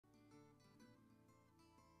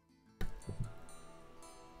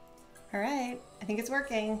All right, I think it's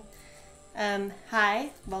working.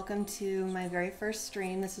 Hi, welcome to my very first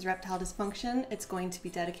stream. This is Reptile Dysfunction. It's going to be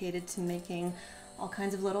dedicated to making all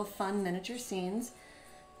kinds of little fun miniature scenes.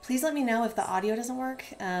 Please let me know if the audio doesn't work.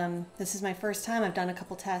 This is my first time. I've done a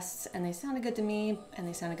couple tests and they sounded good to me and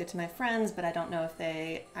they sounded good to my friends, but I don't know if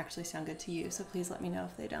they actually sound good to you, so please let me know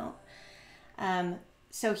if they don't.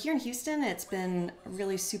 So here in Houston, it's been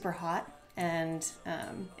really super hot and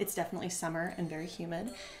it's definitely summer and very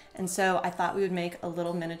humid. And so I thought we would make a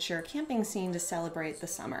little miniature camping scene to celebrate the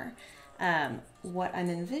summer. What I'm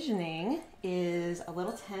envisioning is a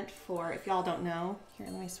little tent for, if y'all don't know, here,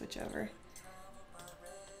 let me switch over.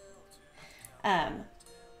 I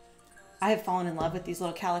have fallen in love with these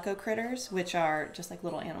little calico critters, which are just like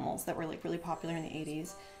little animals that were like really popular in the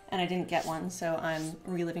 80s. And I didn't get one, so I'm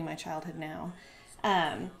reliving my childhood now.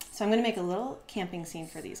 So I'm gonna make a little camping scene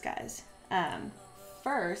for these guys.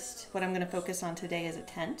 First, what I'm going to focus on today is a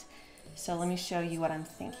tent. So let me show you what I'm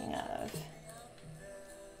thinking of.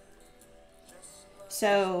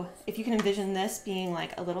 So if you can envision this being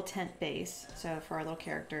like a little tent base, so for our little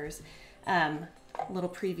characters, a little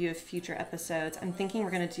preview of future episodes, I'm thinking we're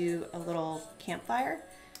going to do a little campfire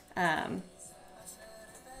out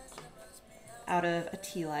of a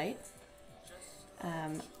tea light.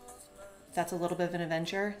 That's a little bit of an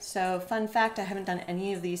adventure. So fun fact, I haven't done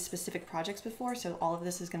any of these specific projects before, so all of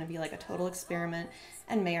this is going to be like a total experiment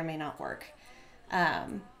and may or may not work.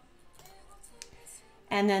 And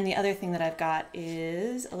then the other thing that I've got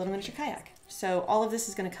is a little miniature kayak. So all of this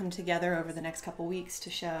is going to come together over the next couple weeks to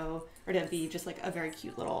show, or to be just like a very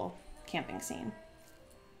cute little camping scene.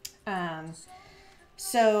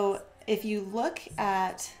 So if you look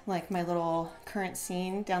at like my little current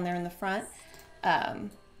scene down there in the front,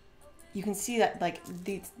 you can see that like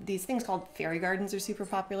these things called fairy gardens are super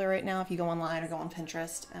popular right now if you go online or go on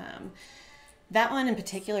Pinterest. That one in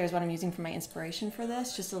particular is what I'm using for my inspiration for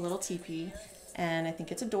this, just a little teepee. And I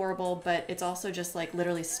think it's adorable, but it's also just like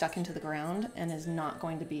literally stuck into the ground and is not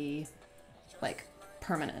going to be like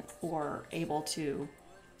permanent or able to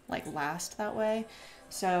like last that way.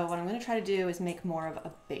 So what I'm going to try to do is make more of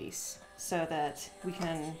a base so that we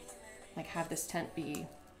can like have this tent be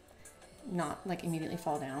not like immediately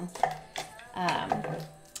fall down.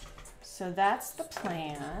 So that's the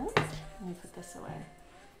plan. Let me put this away.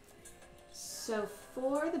 So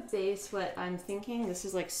for the base, what I'm thinking, this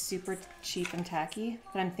is like super cheap and tacky,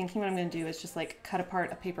 but I'm thinking what I'm going to do is just like cut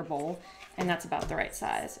apart a paper bowl, and that's about the right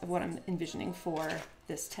size of what I'm envisioning for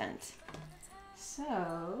this tent.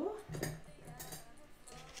 So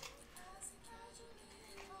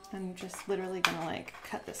I'm just literally going to like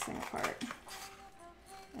cut this thing apart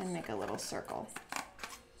and make a little circle.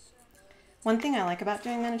 One thing I like about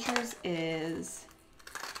doing miniatures is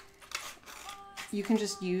you can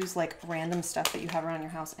just use like random stuff that you have around your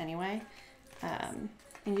house anyway. And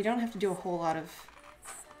you don't have to do a whole lot of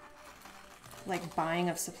like buying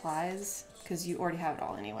of supplies because you already have it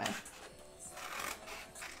all anyway.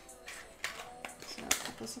 So I'll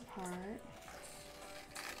cut this apart.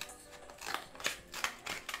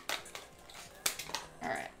 All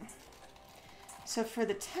right. So for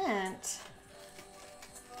the tent,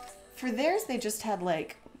 for theirs, they just had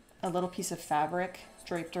like a little piece of fabric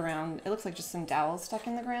draped around. It looks like just some dowels stuck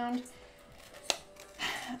in the ground.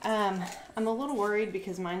 I'm a little worried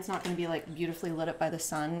because mine's not going to be like beautifully lit up by the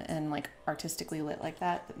sun and like artistically lit like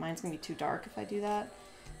that. But mine's going to be too dark if I do that.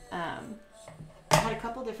 I had a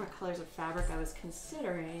couple different colors of fabric I was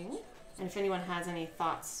considering. And if anyone has any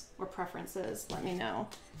thoughts or preferences, let me know.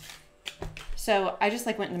 So I just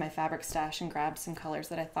like went into my fabric stash and grabbed some colors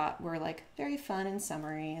that I thought were like very fun and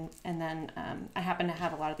summery. And then I happen to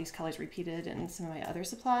have a lot of these colors repeated in some of my other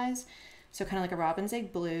supplies. So kind of like a robin's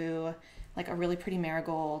egg blue, like a really pretty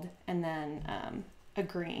marigold, and then a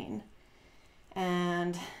green.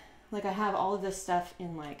 And like I have all of this stuff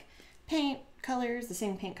in like paint colors, the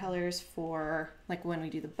same paint colors for like when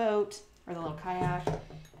we do the boat or the little kayak.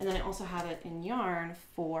 And then I also have it in yarn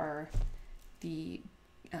for the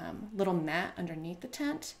little mat underneath the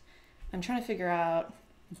tent. I'm trying to figure out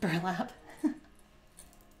burlap. I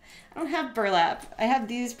don't have burlap. I have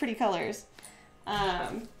these pretty colors.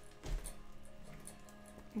 No,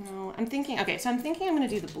 I'm thinking, okay, so I'm thinking I'm going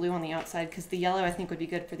to do the blue on the outside because the yellow I think would be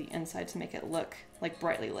good for the inside to make it look like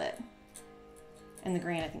brightly lit. And the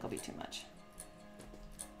green I think will be too much.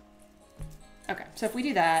 Okay, so if we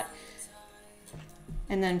do that,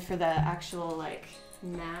 and then for the actual like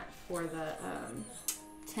mat for the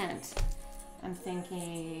tent, I'm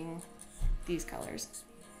thinking these colors,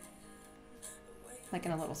 like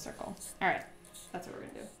in a little circle. All right, that's what we're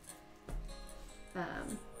gonna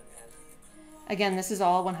do. Again, this is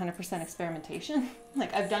all 100% experimentation.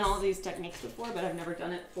 Like I've done all of these techniques before, but I've never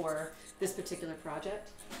done it for this particular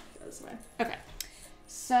project. Go this way. Okay,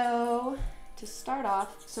 so to start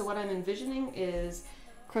off, so what I'm envisioning is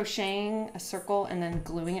crocheting a circle and then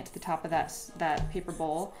gluing it to the top of that paper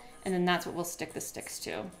bowl, and then that's what we'll stick the sticks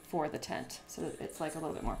to for the tent, so that it's like a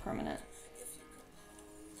little bit more permanent.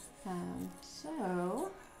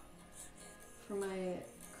 So for my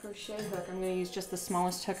crochet hook, I'm going to use just the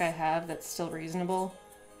smallest hook I have that's still reasonable.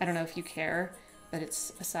 I don't know if you care, but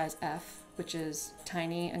it's a size F, which is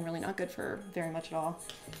tiny and really not good for very much at all.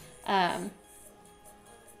 And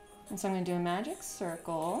so I'm going to do a magic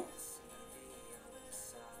circle,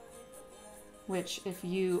 which if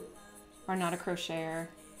you are not a crocheter,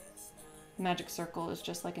 magic circle is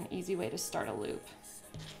just like an easy way to start a loop.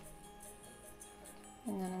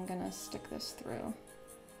 And then I'm going to stick this through.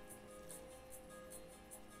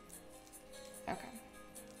 Okay.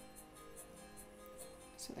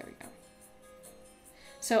 So there we go.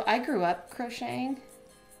 So I grew up crocheting,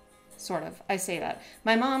 sort of. I say that.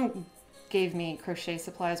 My mom gave me crochet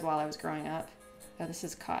supplies while I was growing up. Oh, this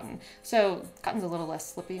is cotton. So cotton's a little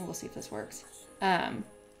less slippy. We'll see if this works. But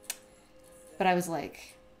I was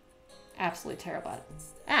like absolutely terrible at it.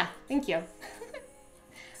 Ah, thank you.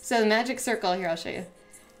 So the magic circle, here I'll show you.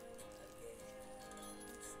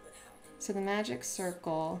 So the magic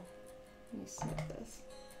circle, let me snip this.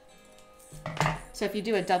 So if you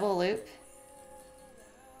do a double loop,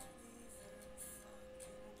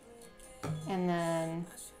 and then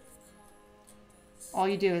all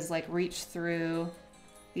you do is like reach through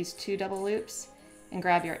these 2 double loops and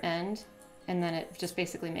grab your end, and then it just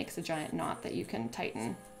basically makes a giant knot that you can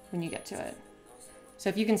tighten when you get to it. So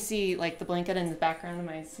if you can see like the blanket in the background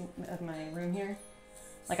of my room here,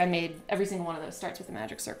 like I made every single one of those starts with a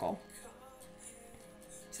magic circle.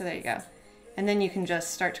 So there you go. And then you can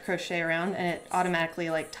just start to crochet around, and it automatically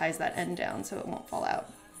like ties that end down so it won't fall out.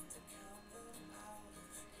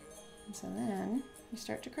 And so then you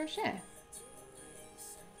start to crochet.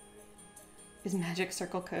 Is magic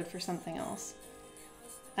circle code for something else?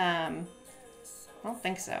 I don't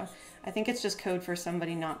think so. I think it's just code for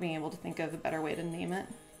somebody not being able to think of a better way to name it.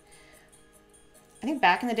 I think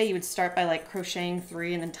back in the day you would start by like crocheting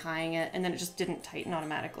 3 and then tying it, and then it just didn't tighten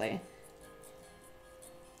automatically.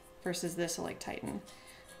 Versus this will like tighten.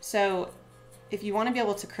 So if you want to be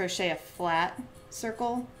able to crochet a flat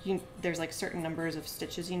circle, there's like certain numbers of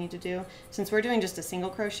stitches you need to do. Since we're doing just a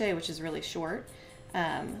single crochet, which is really short,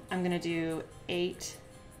 I'm going to do 8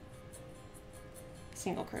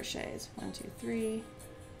 single crochets. 1, 2, 3,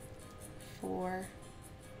 4,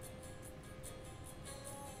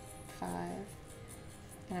 5,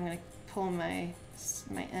 and I'm going to pull my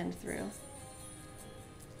end through.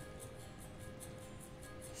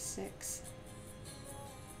 6,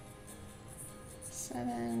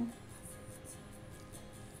 7,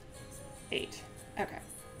 8. Okay.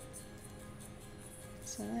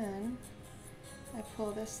 So then I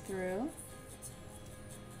pull this through,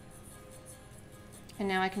 and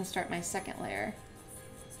now I can start my second layer,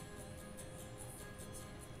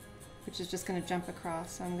 which is just going to jump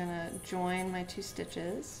across. So I'm going to join my 2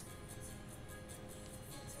 stitches.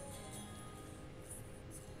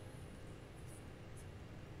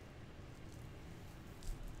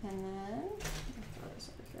 And then, throw this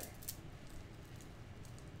over here.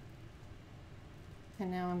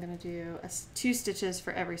 And now I'm going to do 2 stitches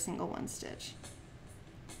for every single 1 stitch.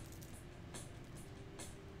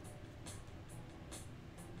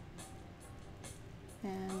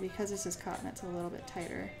 And because this is cotton, it's a little bit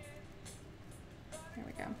tighter. There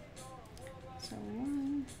we go. So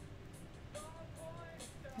 1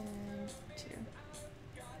 and 2.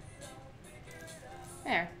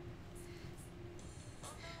 There.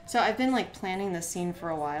 So I've been like planning this scene for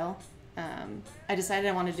a while. I decided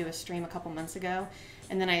I wanted to do a stream a couple months ago,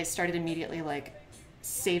 and then I started immediately like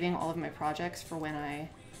saving all of my projects for when I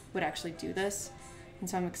would actually do this. And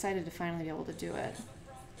so I'm excited to finally be able to do it,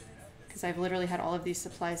 because I've literally had all of these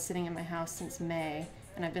supplies sitting in my house since May,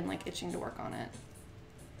 and I've been like itching to work on it.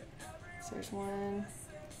 So there's 1,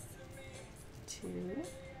 2.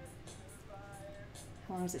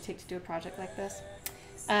 How long does it take to do a project like this?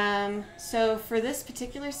 So for this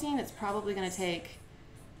particular scene, it's probably going to take,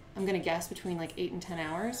 I'm going to guess, between like 8 and 10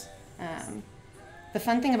 hours. The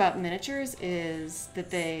fun thing about miniatures is that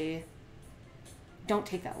they don't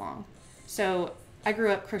take that long. So I grew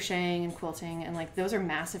up crocheting and quilting, and like those are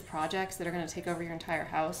massive projects that are going to take over your entire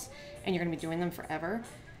house, and you're going to be doing them forever.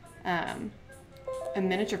 A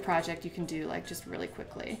miniature project you can do like just really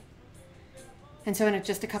quickly. And so in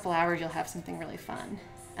just a couple hours, you'll have something really fun.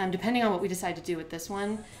 Depending on what we decide to do with this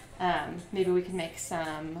one, maybe we can make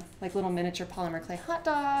some like little miniature polymer clay hot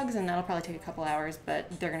dogs, and that'll probably take a couple hours,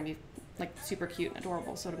 but they're gonna be like super cute and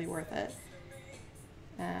adorable, so it'll be worth it.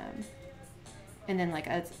 And then like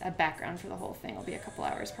a background for the whole thing will be a couple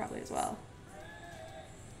hours probably as well.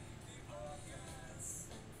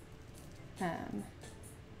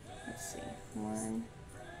 Let's see, 1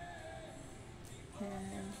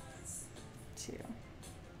 and 2.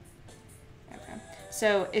 Okay.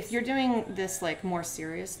 So if you're doing this like more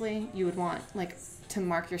seriously, you would want like to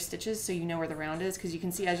mark your stitches so you know where the round is, because you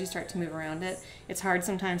can see as you start to move around it, it's hard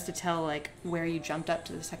sometimes to tell like where you jumped up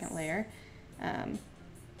to the second layer.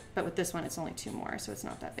 But with this one, it's only 2 more, so it's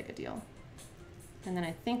not that big a deal. And then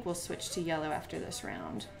I think we'll switch to yellow after this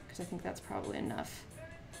round, because I think that's probably enough.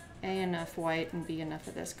 A, enough white, and B, enough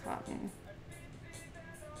of this cotton.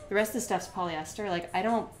 The rest of the stuff's polyester. Like,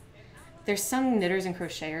 there's some knitters and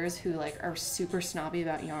crocheters who like are super snobby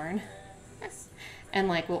about yarn and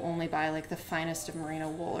like will only buy like the finest of merino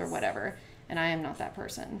wool or whatever. And I am not that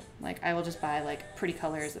person. Like, I will just buy like pretty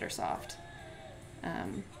colors that are soft.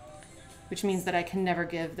 Which means that I can never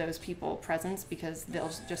give those people presents because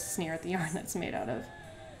they'll just sneer at the yarn that's made out of.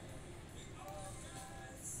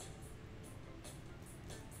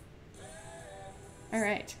 All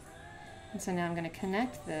right, and so now I'm going to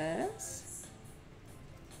connect this.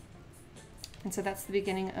 And so that's the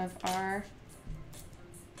beginning of our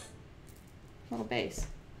little base.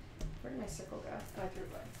 Where did my circle go? Oh, I threw it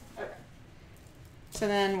away. Okay. So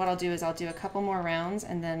then what I'll do is I'll do a couple more rounds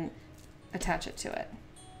and then attach it to it.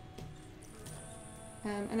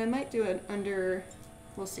 And I might do it under,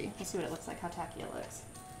 we'll see what it looks like, how tacky it looks.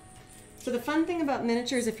 So the fun thing about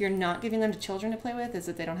miniatures, if you're not giving them to children to play with, is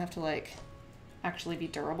that they don't have to like actually be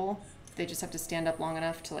durable. They just have to stand up long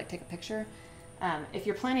enough to like take a picture. If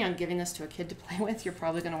you're planning on giving this to a kid to play with, you're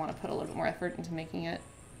probably going to want to put a little bit more effort into making it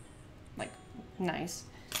like nice.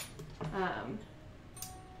 So I'm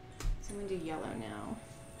going to do yellow now.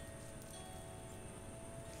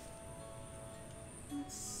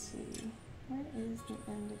 Let's see. Where is the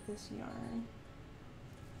end of this yarn?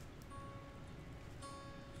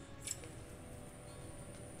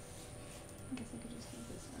 I guess I could just use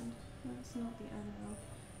this end. No, it's not the end though.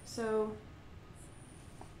 So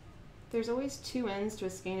there's always 2 ends to a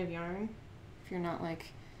skein of yarn if you're not like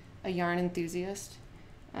a yarn enthusiast.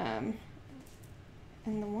 And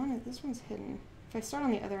this one's hidden. If I start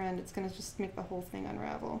on the other end, it's gonna just make the whole thing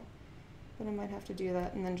unravel. But I might have to do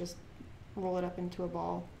that and then just roll it up into a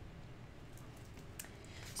ball.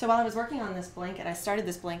 So while I was working on this blanket, I started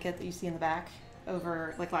this blanket that you see in the back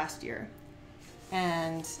over like last year.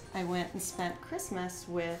 And I went and spent Christmas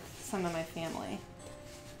with some of my family.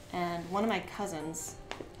 And one of my cousins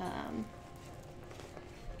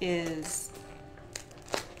is,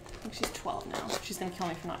 I think she's 12 now. She's gonna kill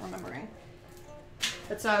me for not remembering.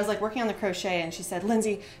 But so I was like working on the crochet and she said,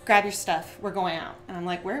 Lindsay, grab your stuff, we're going out. And I'm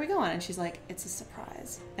like, where are we going? And she's like, it's a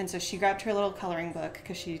surprise. And so she grabbed her little coloring book,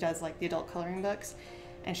 because she does like the adult coloring books.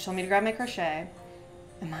 And she told me to grab my crochet.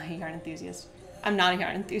 Am I a yarn enthusiast? I'm not a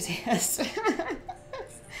yarn enthusiast.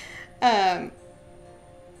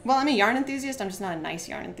 Well, I'm a yarn enthusiast. I'm just not a nice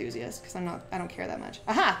yarn enthusiast because I don't care that much.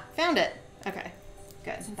 Aha, found it. Okay,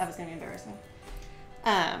 good. That was gonna be embarrassing.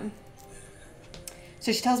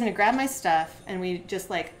 So she tells me to grab my stuff and we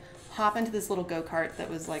just like hop into this little go-kart that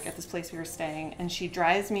was like at this place we were staying, and she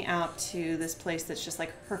drives me out to this place that's just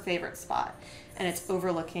like her favorite spot. And it's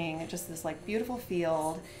overlooking just this like beautiful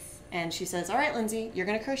field. And she says, all right, Lindsay, you're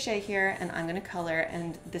gonna crochet here and I'm gonna color,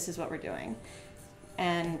 and this is what we're doing.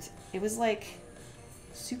 And it was like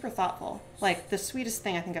super thoughtful. Like the sweetest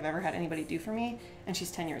thing I think I've ever had anybody do for me, and she's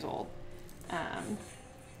 10 years old. I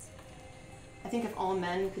think if all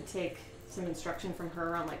men could take some instruction from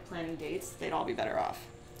her on like planning dates, they'd all be better off.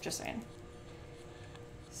 Just saying.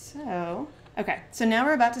 So, okay, so now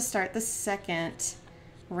we're about to start the second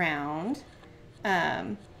round.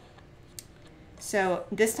 So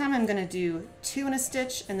this time I'm going to do 2 in a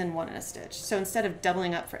stitch and then 1 in a stitch. So instead of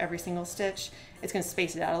doubling up for every single stitch, it's going to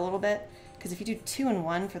space it out a little bit, because if you do 2 and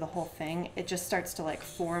 1 for the whole thing, it just starts to like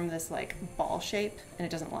form this like ball shape and it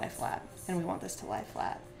doesn't lie flat, and we want this to lie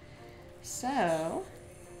flat. So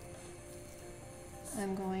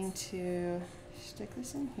I'm going to stick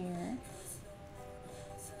this in here,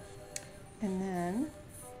 and then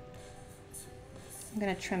I'm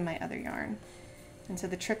going to trim my other yarn. And so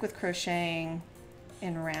the trick with crocheting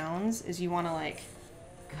in rounds is you want to like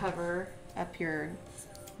cover up your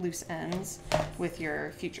loose ends with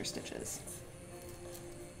your future stitches.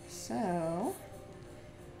 So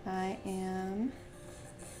I am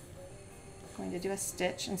going to do a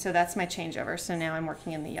stitch, and so that's my changeover. So now I'm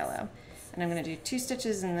working in the yellow. And I'm going to do 2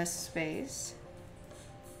 stitches in this space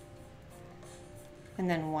and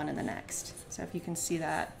then 1 in the next. So if you can see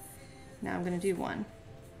that, now I'm going to do 1.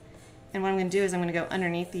 And what I'm going to do is I'm going to go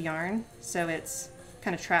underneath the yarn so it's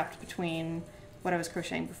kind of trapped between what I was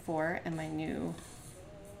crocheting before and my new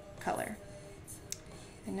color.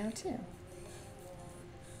 And now 2.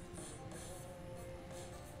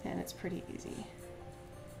 And it's pretty easy.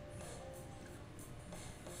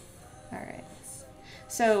 All right.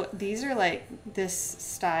 So these are like, this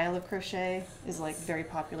style of crochet is like very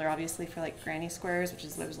popular, obviously, for like granny squares, which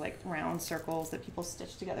is those like round circles that people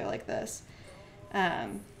stitch together like this.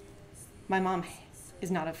 My mom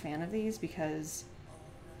is not a fan of these because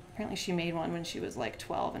apparently she made one when she was like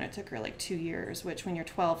 12 and it took her like 2 years, which when you're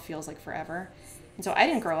 12 feels like forever. And so I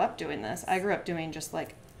didn't grow up doing this. I grew up doing just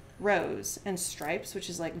like rows and stripes, which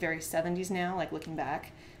is like very 70s now, like looking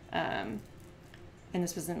back. And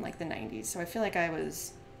this was in like the 90s. So I feel like I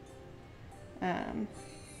was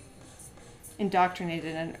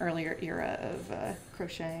indoctrinated in an earlier era of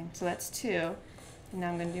crocheting. So that's 2. And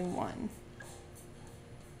now I'm going to do 1.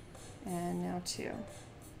 And now 2.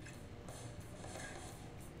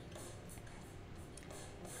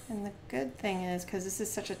 And the good thing is, because this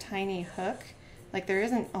is such a tiny hook, like there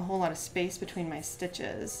isn't a whole lot of space between my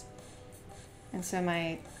stitches. And so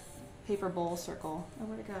my paper bowl circle, oh,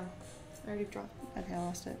 where'd it go? I already dropped it. Okay, I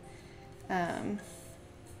lost it.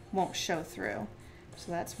 Won't show through.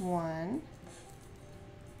 So that's 1.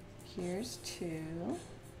 Here's 2.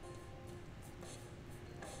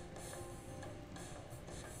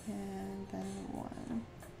 And then 1.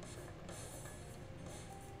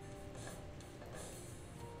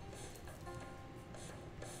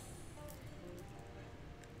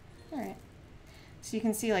 All right. So you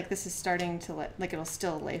can see like this is starting to like it'll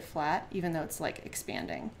still lay flat even though it's like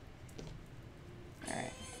expanding. All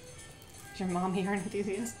right. Is your mom yarn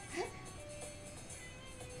enthusiast?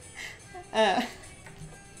 I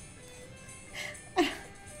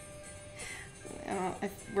don't know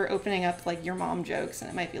if we're opening up like your mom jokes and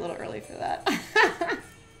it might be a little early for that.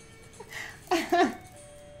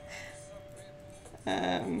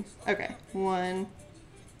 Okay, 1.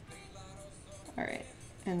 All right,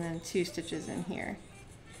 and then 2 stitches in here.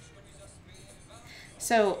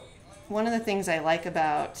 So one of the things I like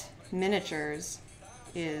about miniatures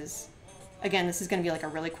is, again, this is going to be like a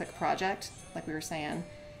really quick project, like we were saying.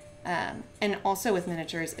 And also with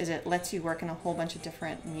miniatures is it lets you work in a whole bunch of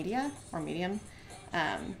different media or medium.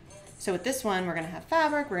 So with this one, we're going to have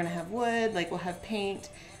fabric, we're going to have wood, like we'll have paint.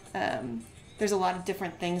 There's a lot of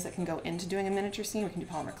different things that can go into doing a miniature scene. We can do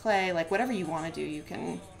polymer clay, like whatever you want to do, you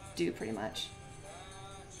can do pretty much.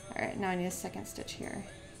 All right, now I need a second stitch here.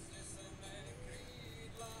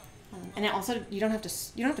 And it also, you don't have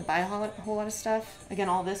to buy a whole lot of stuff. Again,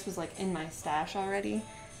 all this was like in my stash already.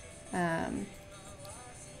 And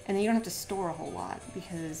then you don't have to store a whole lot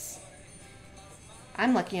because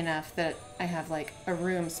I'm lucky enough that I have like a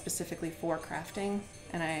room specifically for crafting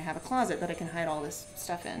and I have a closet that I can hide all this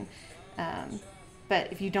stuff in.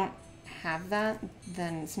 But if you don't have that,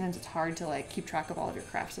 then sometimes it's hard to like keep track of all of your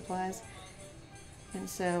craft supplies. And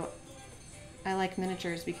so I like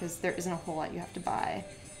miniatures because there isn't a whole lot you have to buy.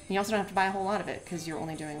 And you also don't have to buy a whole lot of it because you're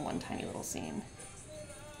only doing one tiny little scene.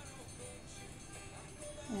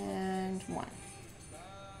 And 1.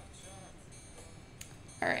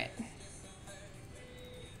 All right.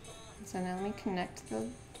 So now let me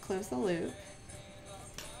close the loop.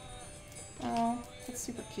 Oh, that's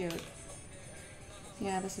super cute.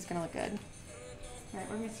 Yeah, this is gonna look good. All right,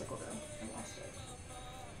 where'd my circle go? I lost it.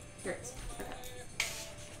 Here it is. Okay.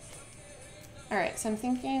 All right, so I'm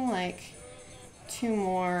thinking like 2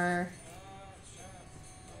 more,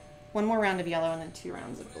 1 more round of yellow and then 2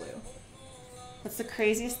 rounds of blue. What's the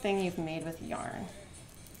craziest thing you've made with yarn?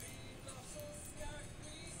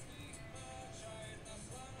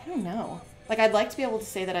 I don't know. Like, I'd like to be able to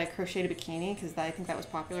say that I crocheted a bikini because I think that was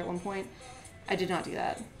popular at one point. I did not do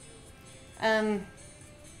that. I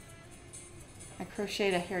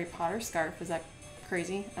crocheted a Harry Potter scarf. Is that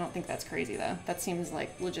crazy? I don't think that's crazy though. That seems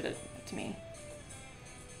like legit to me.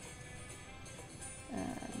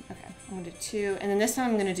 Okay, I'm gonna do 2, and then this time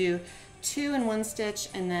I'm gonna do 2 in 1 stitch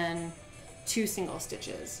and then 2 single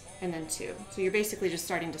stitches and then 2. So you're basically just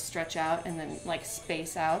starting to stretch out and then like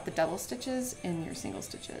space out the double stitches in your single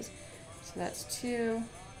stitches. So that's 2,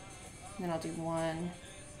 and then I'll do 1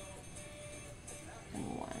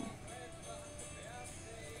 and 1.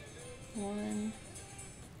 1,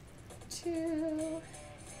 2.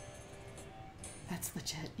 That's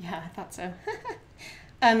legit. Yeah, I thought so.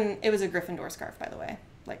 It was a Gryffindor scarf, by the way.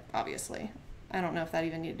 Like, obviously. I don't know if that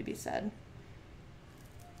even needed to be said.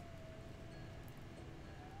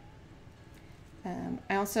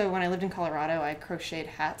 I also, when I lived in Colorado, I crocheted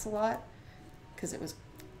hats a lot because it was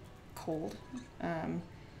cold.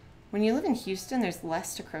 When you live in Houston, there's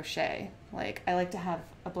less to crochet. Like, I like to have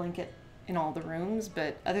a blanket in all the rooms,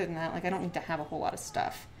 but other than that, like, I don't need to have a whole lot of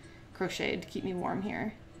stuff crocheted to keep me warm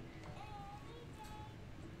here.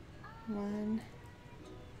 1,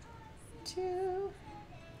 2,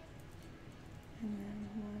 and then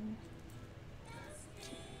 1, 2.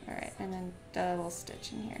 All right, and then double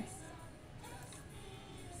stitch in here.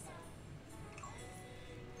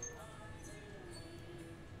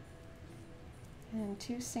 And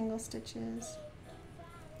 2 single stitches.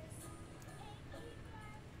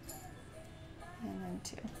 And then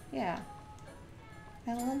 2. Yeah.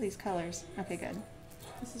 I love these colors. Okay, good.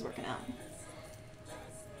 This is working out.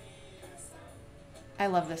 I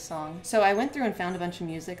love this song. So I went through and found a bunch of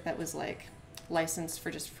music that was like licensed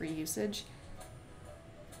for just free usage.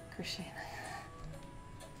 Crochet.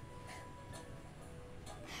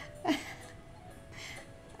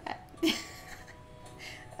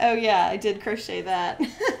 Oh yeah, I did crochet that.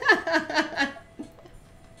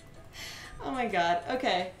 Oh my god.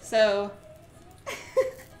 Okay, so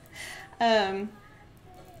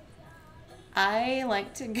I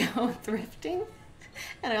like to go thrifting,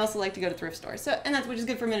 and I also like to go to thrift stores. So, and that's, which is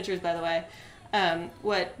good for miniatures, by the way.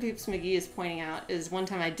 What Poops McGee is pointing out is one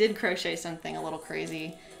time I did crochet something a little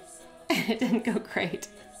crazy, and it didn't go great.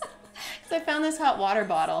 So I found this hot water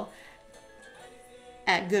bottle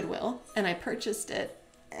at Goodwill, and I purchased it.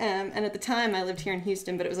 And at the time, I lived here in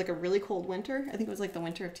Houston, but it was like a really cold winter. I think it was like the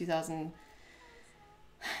winter of 2000.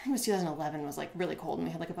 I think it was 2011 was like really cold, and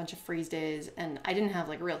we had like a bunch of freeze days, and I didn't have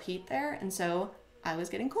like real heat there, and so I was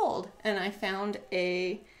getting cold. And I found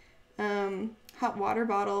a hot water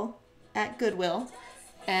bottle at Goodwill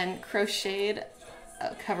and crocheted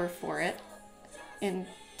a cover for it in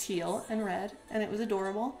teal and red, and it was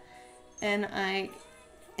adorable. And I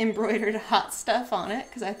embroidered hot stuff on it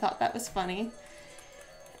because I thought that was funny.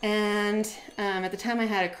 And at the time I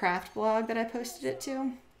had a craft blog that I posted it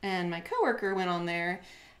to, and my coworker went on there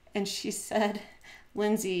and she said,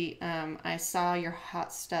 Lindsay, I saw your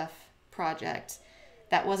hot stuff project.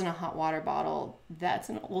 That wasn't a hot water bottle. That's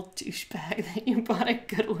an old douchebag that you bought at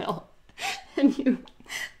Goodwill. And you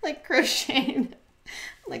like crocheted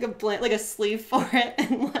like a sleeve for it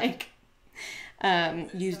and like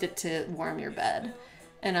used it to warm your bed.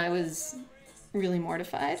 And I was really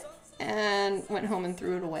mortified and went home and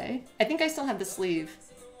threw it away. I think I still have the sleeve.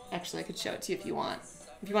 Actually, I could show it to you if you want.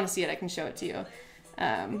 If you want to see it, I can show it to you.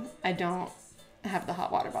 I don't have the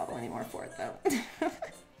hot water bottle anymore for it, though.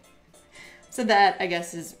 So that, I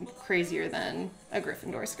guess, is crazier than a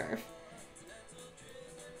Gryffindor scarf.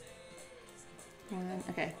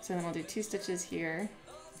 Okay, so then I'll do 2 stitches here.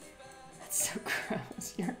 That's so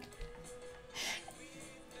gross.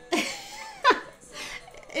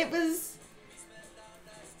 It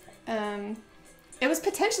was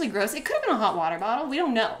potentially gross. It could have been a hot water bottle. We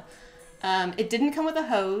don't know. It didn't come with a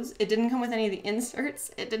hose. It didn't come with any of the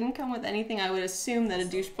inserts. It didn't come with anything I would assume that a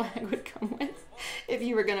douchebag would come with if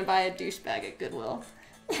you were going to buy a douchebag at Goodwill.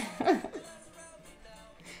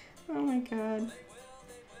 Oh my god.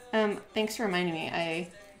 Thanks for reminding me.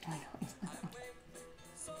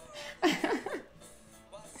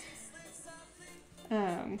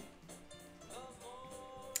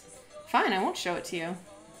 Fine, I won't show it to you.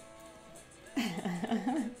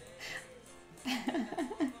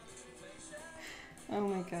 Oh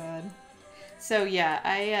my god. So yeah,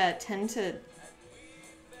 I tend to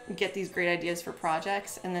get these great ideas for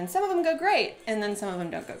projects, and then some of them go great, and then some of them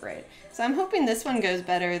don't go great. So I'm hoping this one goes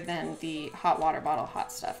better than the hot water bottle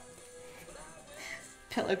hot stuff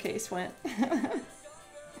pillowcase went.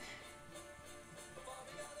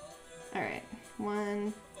 All right,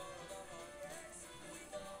 1,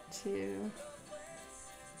 2,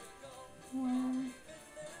 1.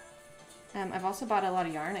 I've also bought a lot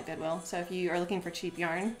of yarn at Goodwill, so if you are looking for cheap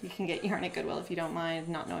yarn, you can get yarn at Goodwill if you don't mind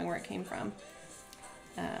not knowing where it came from.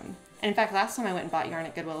 And in fact, last time I went and bought yarn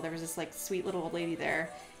at Goodwill, there was this like sweet little old lady there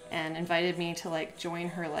and invited me to like join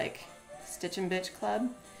her like Stitch and Bitch club,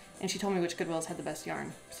 and she told me which Goodwills had the best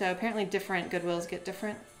yarn. So apparently different Goodwills get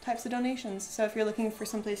different types of donations. So if you're looking for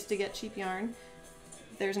someplace to get cheap yarn,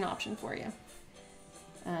 there's an option for you.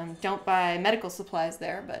 Don't buy medical supplies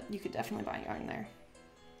there, but you could definitely buy yarn there.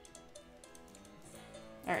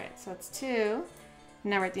 Alright, so it's 2.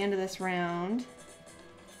 Now we're at the end of this round.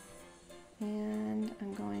 And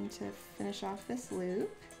I'm going to finish off this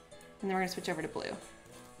loop. And then we're going to switch over to blue.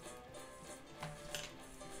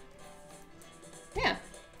 Yeah.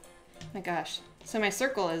 My gosh. So my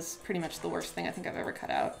circle is pretty much the worst thing I think I've ever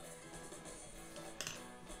cut out.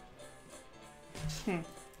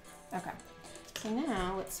 Okay. So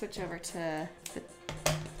now let's switch over to the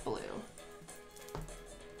blue.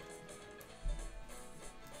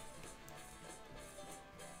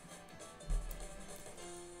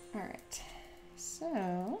 All right,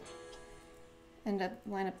 so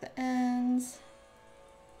line up the ends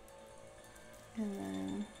and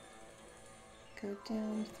then go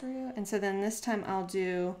down through. And so then this time I'll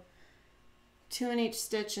do 2 in each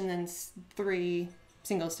stitch and then 3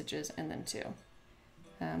 single stitches and then 2.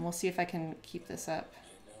 We'll see if I can keep this up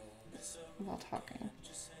while talking.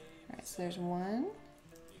 All right, so there's 1,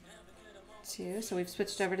 2. So we've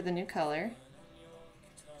switched over to the new color.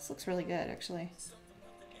 This looks really good, actually.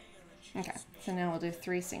 Okay, so now we'll do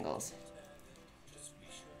 3 singles.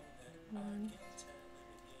 1,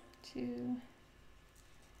 2,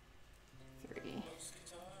 3.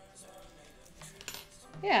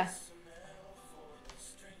 Yeah.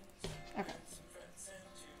 Okay.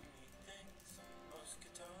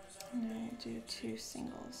 Now we'll do 2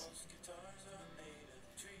 singles.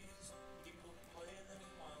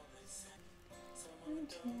 1,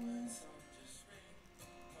 2,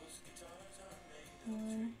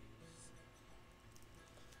 1.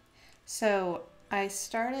 So I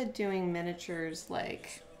started doing miniatures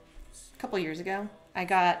like a couple years ago. I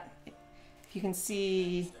got, if you can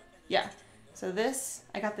see, yeah. So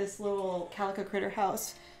I got this little calico critter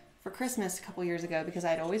house for Christmas a couple years ago because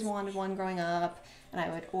I'd always wanted one growing up, and I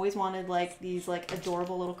would always wanted like these like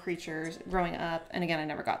adorable little creatures growing up, and again I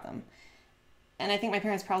never got them. And I think my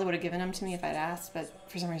parents probably would have given them to me if I'd asked, but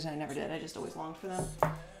for some reason I never did. I just always longed for them.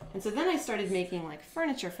 And so then I started making like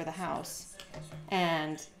furniture for the house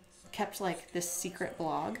and kept like this secret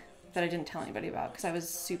blog that I didn't tell anybody about because I was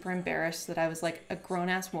super embarrassed that I was like a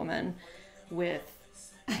grown-ass woman with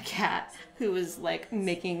a cat who was like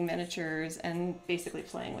making miniatures and basically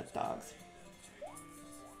playing with dogs.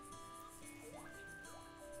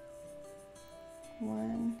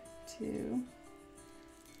 1, 2,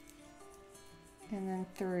 and then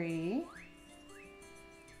 3,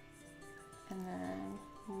 and then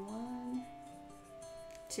 1,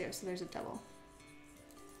 2. So there's a double.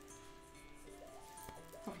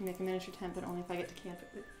 Help you make a miniature tent, but only if I get to camp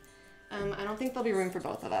it. I don't think there'll be room for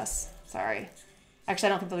both of us. Sorry. Actually, I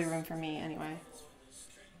don't think there'll be room for me anyway.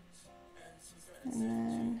 And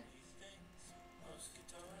then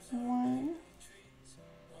 1,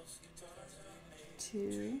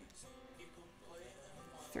 2,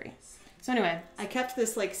 3. So anyway, I kept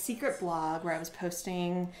this like secret blog where I was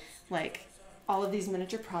posting like all of these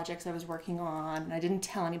miniature projects I was working on, and I didn't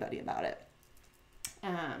tell anybody about it.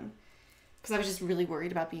 Because I was just really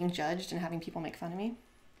worried about being judged and having people make fun of me.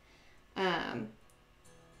 And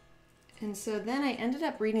so then I ended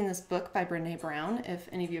up reading this book by Brené Brown, if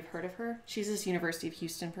any of you have heard of her. She's this University of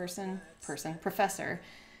Houston professor,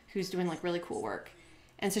 who's doing like really cool work.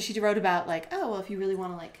 And so she wrote about like, oh, well, if you really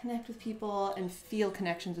want to like connect with people and feel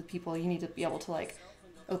connections with people, you need to be able to like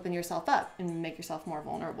open yourself up and make yourself more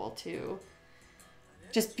vulnerable to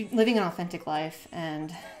just living an authentic life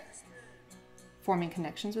and forming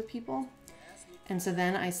connections with people. And so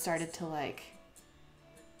then I started to like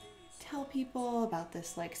tell people about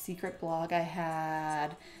this like secret blog I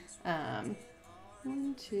had. 1,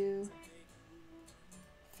 2,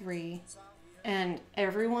 3. And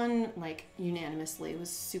everyone like unanimously was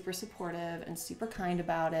super supportive and super kind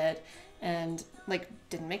about it, and like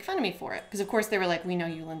didn't make fun of me for it. Because of course they were like, we know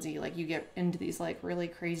you, Lindsay, like you get into these like really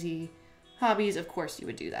crazy hobbies, of course you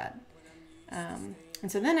would do that. And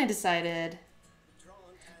so then I decided,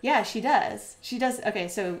 yeah, she does. She does. Okay,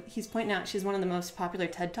 so he's pointing out she's one of the most popular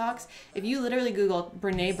TED Talks. If you literally Google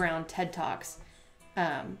Brené Brown TED Talks,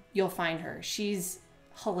 you'll find her. She's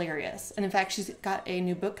hilarious. And in fact, she's got a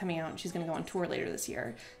new book coming out and she's going to go on tour later this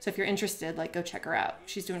year. So if you're interested, like go check her out.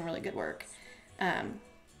 She's doing really good work. And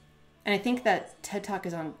I think that TED Talk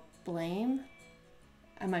is on blame.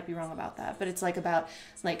 I might be wrong about that, but it's like about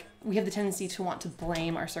like we have the tendency to want to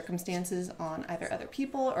blame our circumstances on either other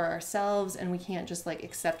people or ourselves, and we can't just like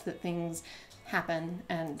accept that things happen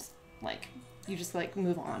and like you just like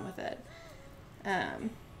move on with it. All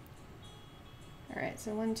right,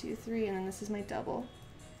 so 1, 2, 3, and then this is my double.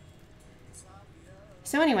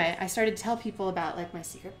 So anyway, I started to tell people about like my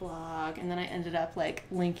secret blog, and then I ended up like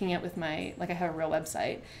linking it with my, like I have a real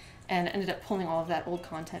website, and ended up pulling all of that old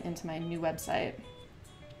content into my new website,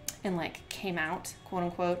 and like came out, quote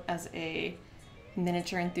unquote, as a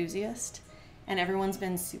miniature enthusiast. And everyone's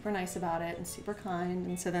been super nice about it and super kind.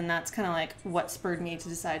 And so then that's kind of like what spurred me to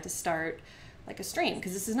decide to start like a stream,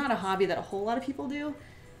 because this is not a hobby that a whole lot of people do.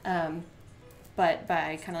 But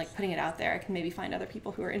by kind of like putting it out there, I can maybe find other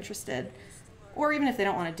people who are interested, or even if they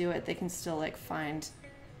don't want to do it, they can still like find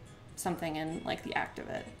something in like the act of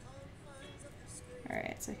it. All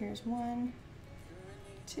right, so here's 1,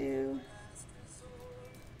 2,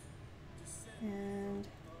 and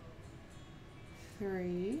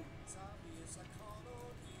 3.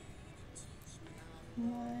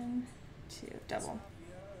 1, 2, double.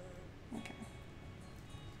 Okay.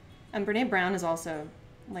 And Brene Brown is also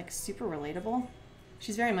like super relatable.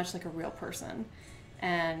 She's very much like a real person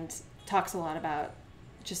and talks a lot about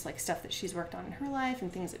just like stuff that she's worked on in her life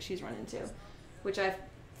and things that she's run into, which I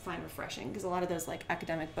find refreshing because a lot of those like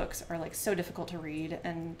academic books are like so difficult to read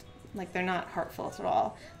and like they're not heartfelt at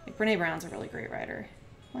all. Like Brene Brown's a really great writer.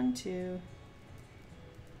 1, 2,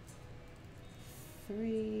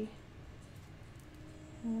 3.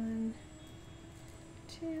 1,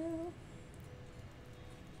 2. 1,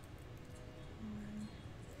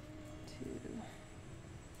 2,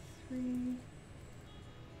 3.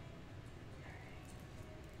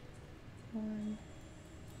 1,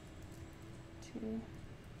 2.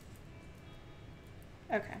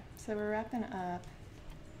 Okay, so we're wrapping up.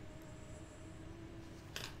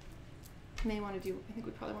 May want to do, I think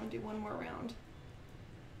we probably want to do one more round.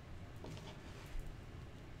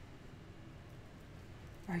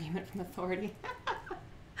 Argument from authority.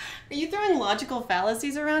 Are you throwing logical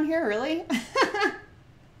fallacies around here, really?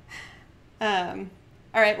 All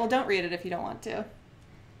right, well, don't read it if you don't want to.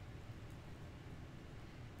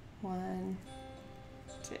 1,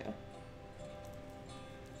 2.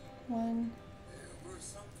 1,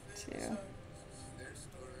 2.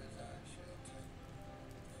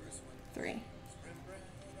 3.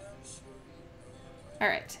 All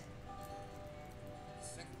right.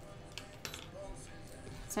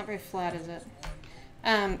 It's not very flat, is it?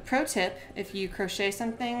 Pro tip, if you crochet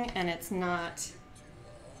something and it's not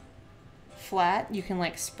flat, you can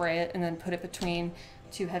like spray it and then put it between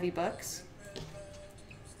 2 heavy books.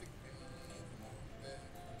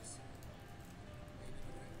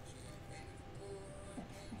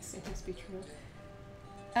 It must be true.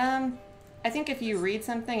 I think if you read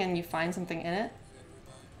something and you find something in it,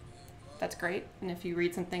 that's great. And if you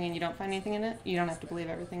read something and you don't find anything in it, you don't have to believe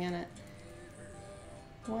everything in it.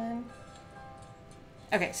 1.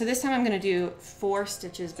 Okay, so this time I'm going to do 4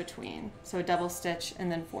 stitches between. So a double stitch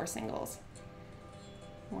and then 4 singles.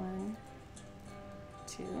 1,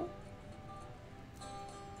 2.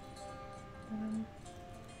 1,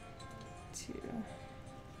 2,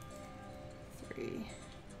 3,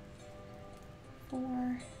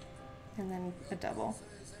 4, and then a double.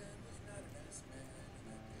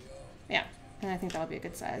 Yeah, and I think that'll be a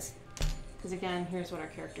good size. Because again, here's what our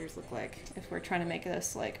characters look like if we're trying to make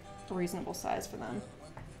this like a reasonable size for them.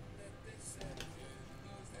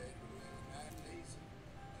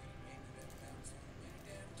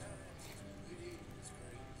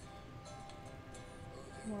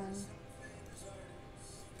 One,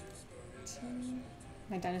 2.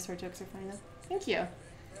 My dinosaur jokes are funny though. Thank you.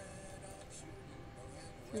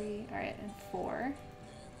 3, all right, and 4.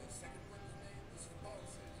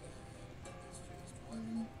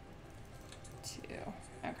 1, 2,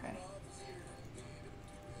 okay.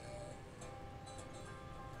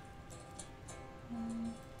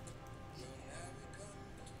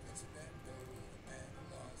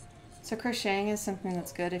 So crocheting is something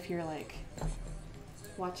that's good if you're like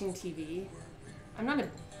watching TV. I'm not a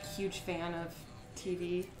huge fan of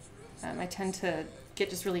TV. I tend to get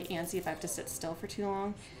just really antsy if I have to sit still for too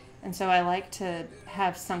long. And so I like to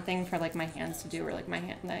have something for like my hands to do or like my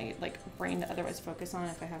brain to otherwise focus on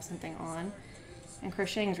if I have something on. And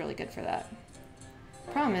crocheting is really good for that.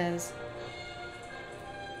 Problem is,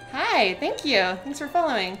 hi, thank you. Thanks for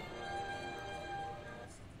following.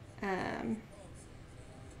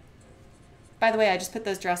 By the way, I just put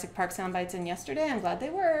those Jurassic Park sound bites in yesterday. I'm glad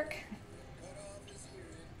they work.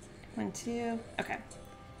 1, 2, okay.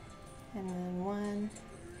 And then 1,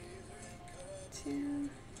 2,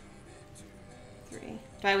 3. Do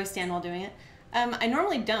I always stand while doing it? I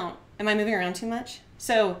normally don't. Am I moving around too much?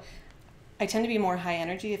 So I tend to be more high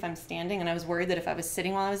energy if I'm standing, and I was worried that if I was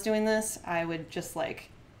sitting while I was doing this, I would just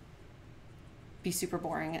like be super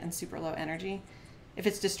boring and super low energy. If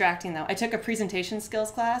it's distracting though, I took a presentation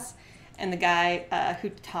skills class, and the guy who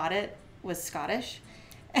taught it was Scottish.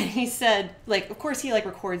 And he said, like, of course he like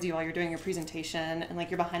records you while you're doing your presentation and like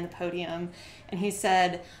you're behind the podium. And he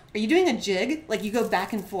said, are you doing a jig? Like you go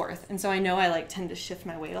back and forth. And so I know I like tend to shift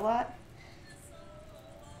my weight a lot.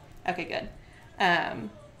 Okay, good.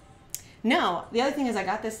 No, the other thing is I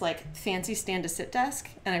got this like fancy stand to sit desk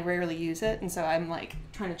and I rarely use it. And so I'm like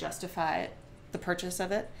trying to justify the purchase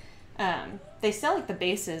of it. They sell like the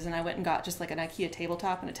bases, and I went and got just like an IKEA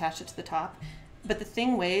tabletop and attached it to the top. But the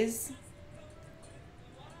thing weighs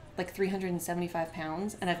like 375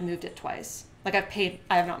 pounds, and I've moved it twice. Like I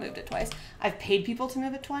have not moved it twice. I've paid people to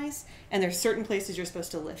move it twice, and there's certain places you're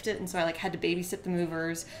supposed to lift it, and so I like had to babysit the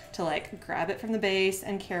movers to like grab it from the base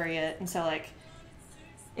and carry it, and so like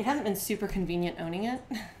it hasn't been super convenient owning it.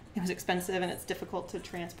 It was expensive and it's difficult to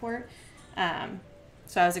transport.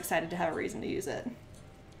 So I was excited to have a reason to use it.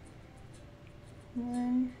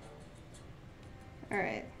 One. All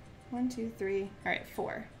right. 1, 2, 3. All right,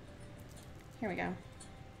 4. Here we go.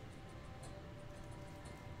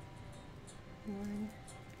 1,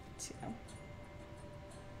 2.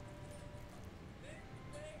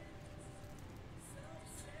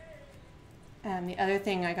 The other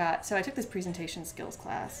thing I got, so I took this presentation skills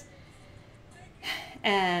class,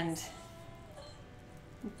 and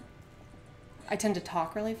I tend to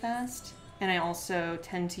talk really fast, and I also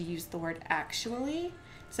tend to use the word actually.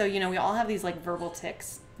 So, you know, we all have these like verbal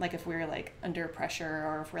tics, like if we're like under pressure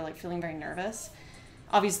or if we're like feeling very nervous.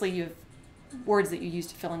 Obviously, you have words that you use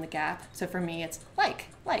to fill in the gap. So for me, it's like.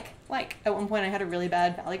 At one point, I had a really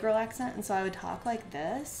bad Valley Girl accent, and so I would talk like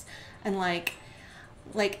this, and like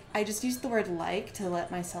I just used the word like to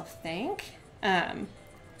let myself think. I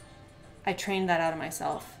trained that out of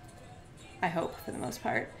myself, I hope, for the most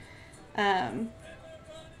part. 1,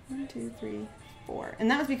 2, 3, 4.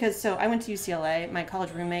 And that was because, so I went to UCLA. My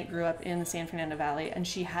college roommate grew up in the San Fernando Valley, and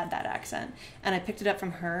she had that accent. And I picked it up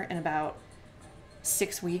from her in about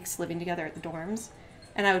 6 weeks living together at the dorms.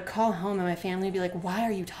 And I would call home, and my family would be like, why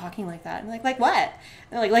are you talking like that? And I'm like what?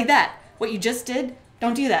 And they're like that. What you just did?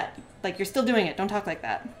 Don't do that. Like, you're still doing it. Don't talk like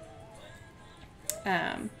that.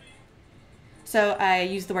 So I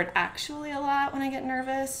use the word actually a lot when I get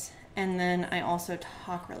nervous. And then I also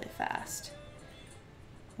talk really fast.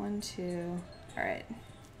 1, 2. All right.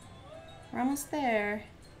 We're almost there.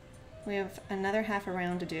 We have another half a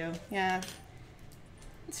round to do. Yeah.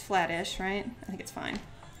 It's flattish, right? I think it's fine.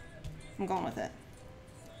 I'm going with it.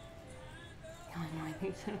 The only annoying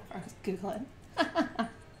thing so far is Google it.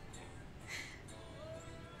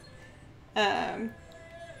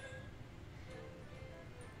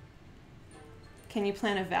 Can you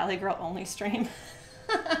plan a Valley Girl only stream?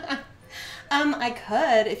 I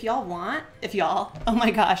could if y'all want. Oh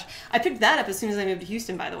my gosh. I picked that up as soon as I moved to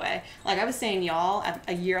Houston, by the way. Like I was saying y'all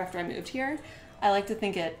a year after I moved here. I like to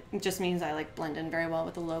think it just means I like blend in very well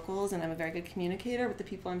with the locals, and I'm a very good communicator with the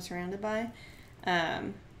people I'm surrounded by.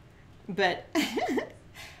 But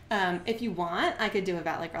if you want, I could do a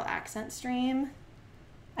Valley Girl accent stream.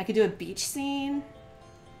 I could do a beach scene.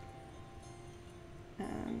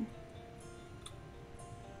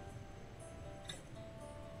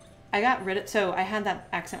 I got rid of, so I had that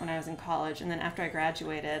accent when I was in college, and then after I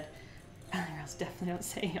graduated, Valley Girls definitely don't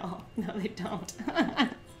say y'all. No, they don't.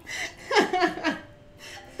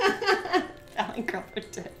 Valley Girl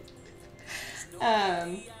did.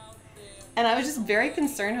 And I was just very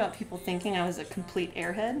concerned about people thinking I was a complete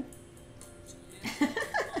airhead.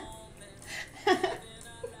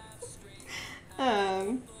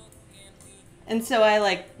 And so I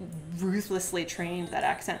like ruthlessly trained that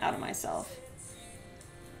accent out of myself.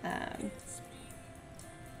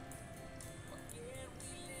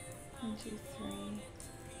 1, 2, 3,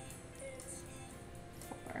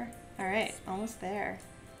 4. All right, almost there.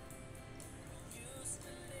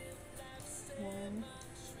 1.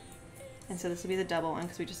 And so this will be the double one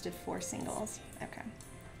because we just did 4 singles. Okay.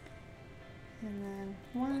 And then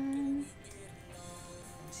 1,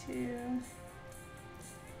 2,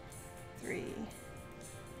 3,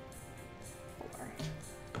 4.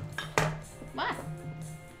 What?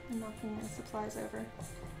 I'm knocking my supplies over.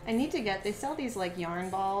 I need to get, they sell these like yarn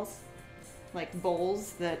balls, like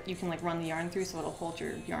bowls that you can like run the yarn through so it'll hold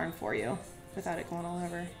your yarn for you without it going all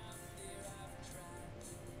over.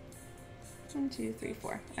 1, 2, 3,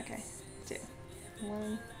 4. Okay. 2.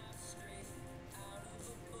 1,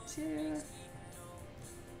 2.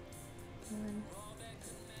 1,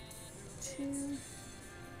 2.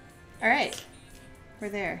 All right. We're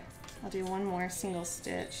there. I'll do one more single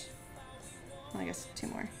stitch. Well, I guess 2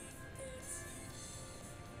 more.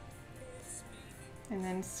 And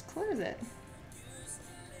then close it.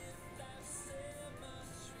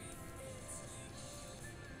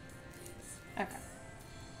 Okay.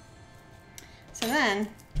 So then,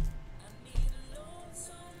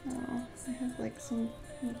 oh, I have like some,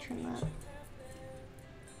 let me trim that.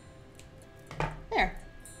 There.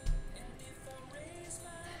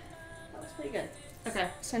 That was pretty good. Okay,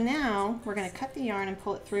 so now we're gonna cut the yarn and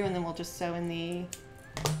pull it through, and then we'll just sew in the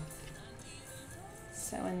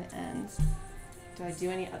ends. Do I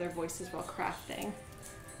do any other voices while crafting?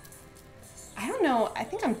 I don't know. I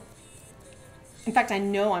think I'm In fact, I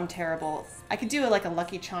know I'm terrible. I could do like a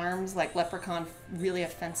Lucky Charms, like leprechaun, really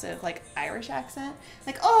offensive, like Irish accent.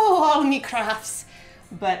 Like, oh, all me crafts.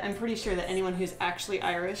 But I'm pretty sure that anyone who's actually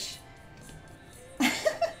Irish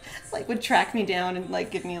like would track me down and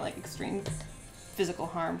like give me like extreme physical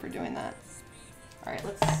harm for doing that. All right,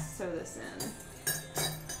 let's sew this in.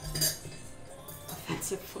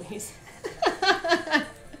 Offensive, please.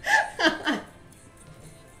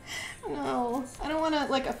 No, I don't want to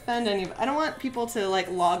like offend anybody. I don't want people to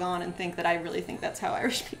like log on and think that I really think that's how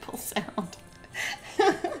Irish people sound.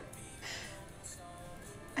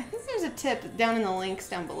 I think there's a tip down in the links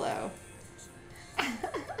down below.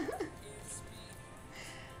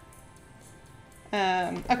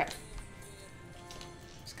 Okay.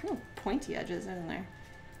 There's kind of pointy edges, isn't there?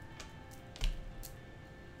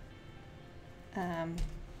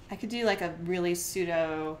 I could do like a really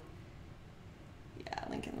pseudo, yeah,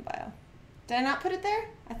 link in the bio. Did I not put it there?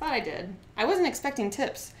 I thought I did. I wasn't expecting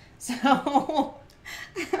tips, so.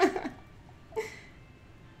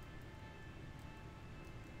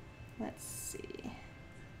 Let's see.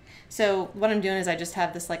 So what I'm doing is I just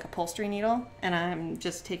have this like upholstery needle and I'm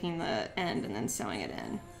just taking the end and then sewing it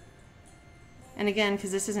in. And again,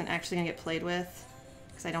 because this isn't actually gonna get played with,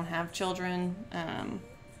 because I don't have children,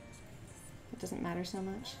 it doesn't matter so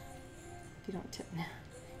much. If you don't tip now.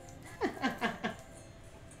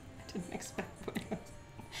 I didn't expect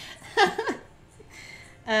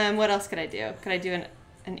what else could I do? Could I do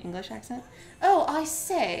an English accent? Oh, I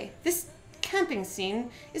say, this camping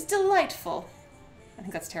scene is delightful. I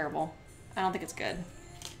think that's terrible. I don't think it's good.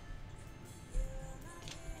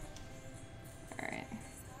 All right.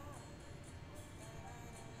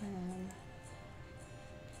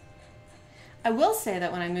 I will say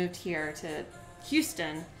that when I moved here to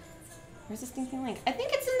Houston, where's the stinking link? I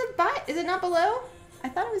think it's in the bio. Is it not below? I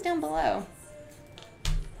thought it was down below.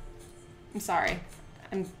 I'm sorry.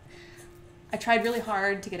 I tried really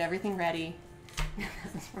hard to get everything ready.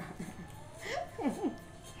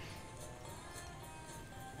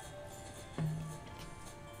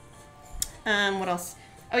 What else?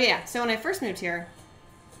 Oh yeah, so when I first moved here,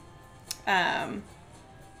 I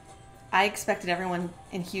expected everyone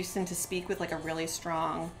in Houston to speak with like a really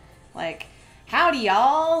strong, like, howdy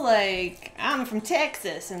y'all, like, I'm from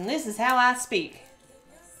Texas and this is how I speak,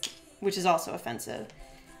 which is also offensive.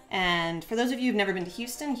 And for those of you who've never been to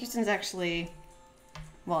Houston, Houston's actually,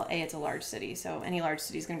 well, A, it's a large city, so any large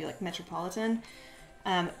city is going to be like metropolitan.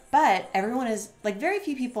 But everyone is, like, very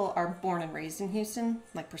few people are born and raised in Houston,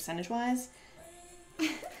 like percentage-wise.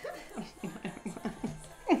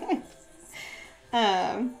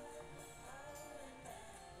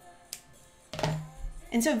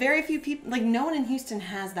 And so very few people, like no one in Houston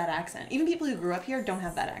has that accent. Even people who grew up here don't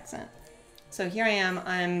have that accent. So here I am,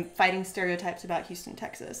 I'm fighting stereotypes about Houston,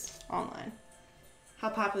 Texas online. How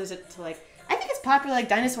popular is it to like, I think it's popular like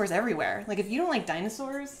dinosaurs everywhere. Like if you don't like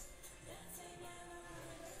dinosaurs,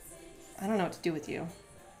 I don't know what to do with you.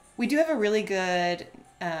 We do have a really good,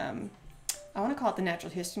 I want to call it the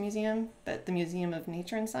Natural History Museum, but the Museum of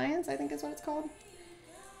Nature and Science, I think is what it's called.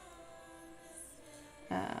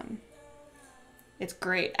 It's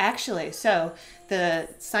great. Actually, so the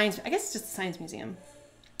science, I guess it's just the Science Museum.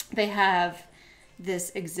 They have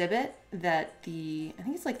this exhibit that I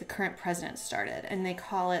think it's like the current president started, and they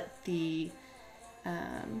call it the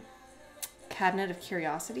Cabinet of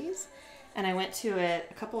Curiosities. And I went to it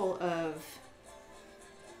a couple of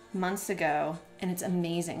months ago, and it's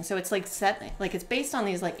amazing. So it's like set, like it's based on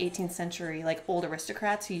these like 18th century like old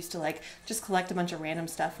aristocrats who used to like just collect a bunch of random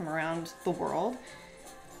stuff from around the world.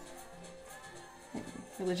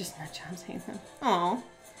 Religious nut jobs, hate them. Aw.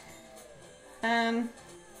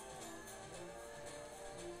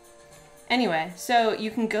 Anyway, so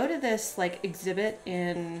you can go to this like exhibit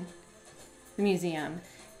in the museum,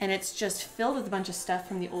 and it's just filled with a bunch of stuff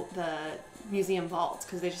from the museum vaults,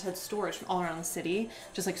 because they just had storage from all around the city,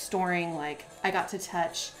 just like storing, like, I got to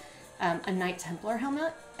touch a Knight Templar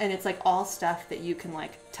helmet, and it's like all stuff that you can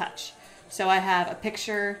like touch. So I have a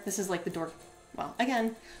picture, this is like the door, well,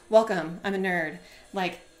 again, welcome, I'm a nerd,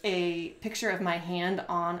 like a picture of my hand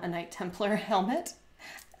on a Knight Templar helmet.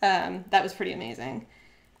 That was pretty amazing.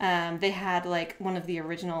 They had like one of the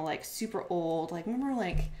original like super old, like remember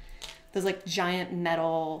like those like giant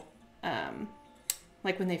metal,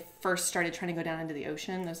 like when they first started trying to go down into the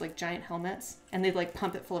ocean, those like giant helmets, and they'd like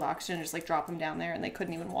pump it full of oxygen and just like drop them down there, and they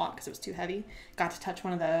couldn't even walk because it was too heavy. Got to touch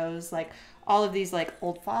one of those, like all of these like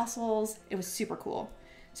old fossils. It was super cool.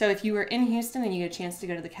 So if you were in Houston and you get a chance to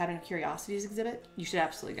go to the Cabinet of Curiosities exhibit, you should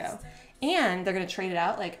absolutely go. And they're going to trade it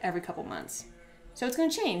out like every couple months. So it's going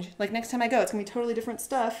to change. Like next time I go, it's going to be totally different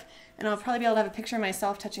stuff. And I'll probably be able to have a picture of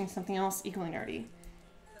myself touching something else equally nerdy.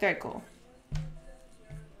 Very cool.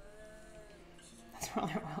 That's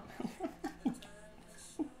probably wrong.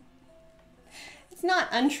 It's not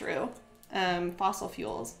untrue. Fossil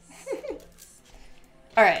fuels.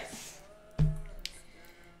 All right.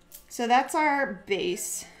 So that's our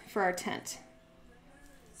base for our tent.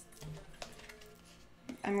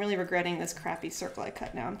 I'm really regretting this crappy circle I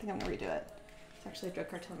cut now. I think I'm gonna redo it. It's actually a drug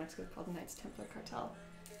cartel in Mexico called the Knights Templar Cartel.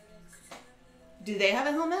 Do they have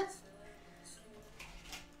a helmet?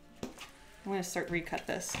 I'm gonna start recut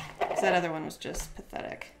this, because that other one was just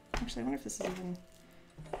pathetic. Actually, I wonder if this is even...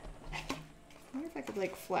 I wonder if I could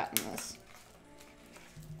like flatten this.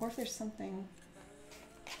 Or if there's something...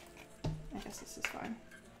 I guess this is fine.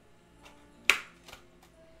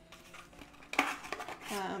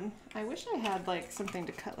 I wish I had like something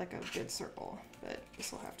to cut like a good circle, but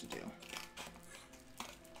this will have to do.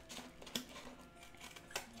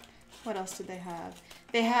 What else did they have?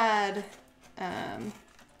 They had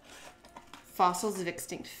fossils of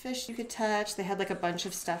extinct fish you could touch. They had like a bunch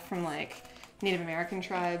of stuff from like Native American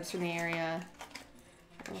tribes from the area.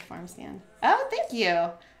 A little farm stand. Oh, thank you.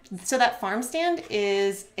 So that farm stand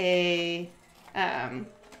is a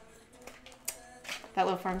that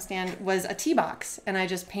little farm stand was a tea box, and I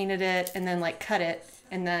just painted it and then like cut it,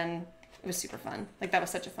 and then it was super fun. Like that was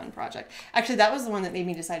such a fun project. Actually, that was the one that made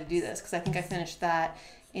me decide to do this, because I think I finished that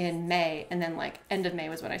in May, and then like end of May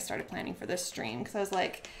was when I started planning for this stream, because I was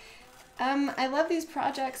like, I love these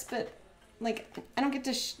projects, but like I don't get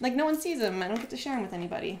to like no one sees them. I don't get to share them with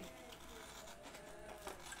anybody.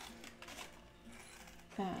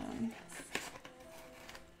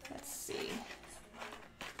 Let's see.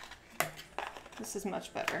 This is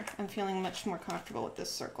much better. I'm feeling much more comfortable with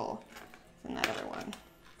this circle than that other one.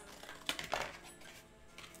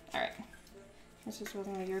 All right. This is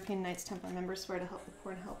what the European Knights Templar members swear to help the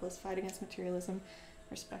poor and helpless, fight against materialism,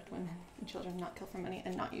 respect women and children, not kill for money,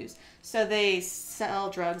 and not use. So they sell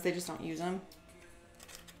drugs, they just don't use them.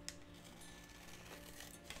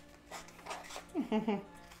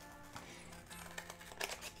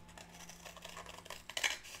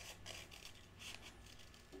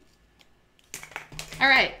 All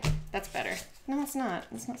right, that's better. No, it's not.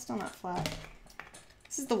 It's not still not flat.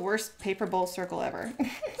 This is the worst paper bowl circle ever.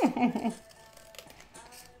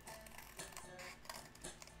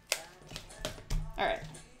 All right,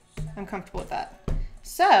 I'm comfortable with that.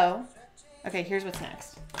 So, okay, here's what's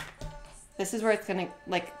next. This is where it's gonna,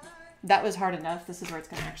 like, that was hard enough. This is where it's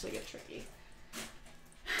gonna actually get tricky.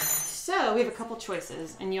 So we have a couple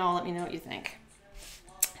choices, and you all let me know what you think.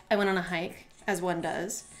 I went on a hike, as one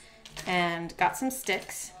does, and got some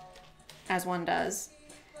sticks, as one does.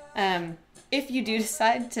 If you do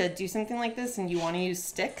decide to do something like this and you want to use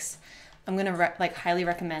sticks, I'm gonna like highly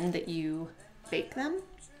recommend that you bake them,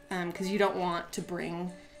 because you don't want to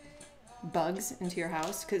bring bugs into your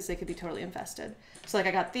house, because they could be totally infested. So like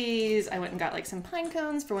I got these, I went and got like some pine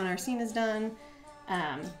cones for when our scene is done,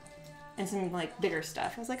 and some like bigger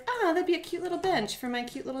stuff. I was like, oh, that'd be a cute little bench for my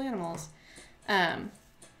cute little animals.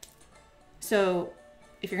 So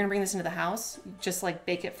if you're gonna bring this into the house, just like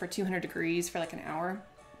bake it for 200 degrees for like an hour.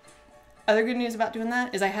 Other good news about doing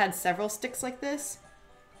that is I had several sticks like this,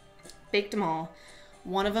 baked them all.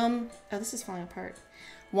 One of them, oh, this is falling apart.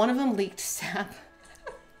 One of them leaked sap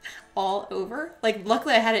all over. Like,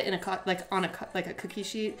 luckily I had it in a cookie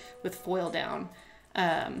sheet with foil down.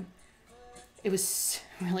 It was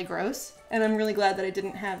really gross, and I'm really glad that I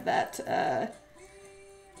didn't have that,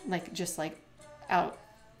 like, just like out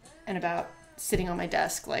and about, sitting on my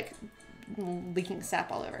desk, like leaking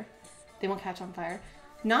sap all over. They won't catch on fire.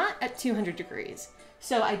 Not at 200 degrees.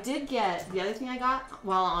 So I did get, the other thing I got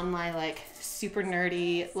while on my like super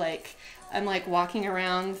nerdy, like I'm like walking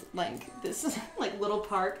around like this like little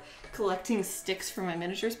park collecting sticks for my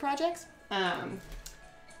miniatures projects. I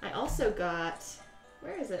also got,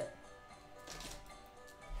 where is it?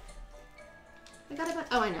 I got a bunch,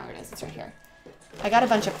 oh I know where it is, it's right here. I got a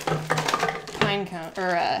bunch of pine cone,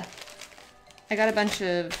 or I got a bunch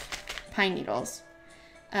of pine needles.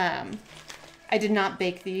 I did not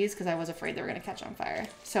bake these because I was afraid they were going to catch on fire.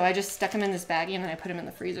 So I just stuck them in this baggie and then I put them in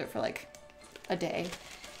the freezer for like a day.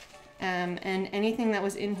 And anything that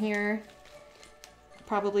was in here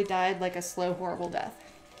probably died like a slow, horrible death.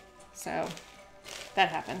 So that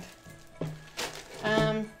happened.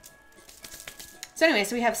 So anyway,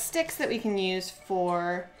 so we have sticks that we can use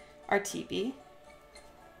for our teepee.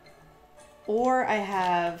 Or I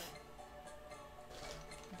have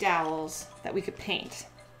dowels that we could paint.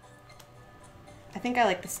 I think I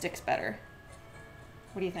like the sticks better.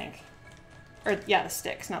 What do you think? Or, yeah, the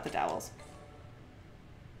sticks, not the dowels.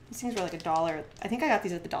 These things were like $1. I think I got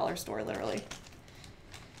these at the dollar store, literally.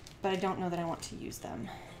 But I don't know that I want to use them.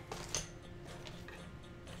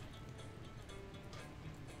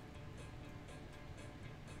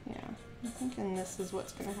 Yeah, I'm thinking this is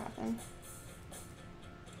what's gonna happen.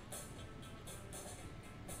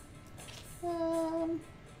 Oh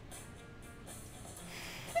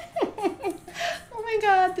my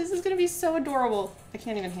god, this is gonna be so adorable. I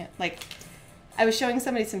can't even like, I was showing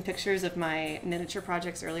somebody some pictures of my miniature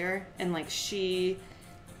projects earlier, and like she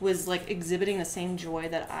was like exhibiting the same joy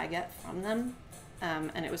that I get from them,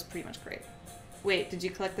 and it was pretty much great. Wait, did you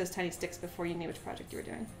collect those tiny sticks before you knew which project you were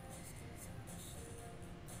doing?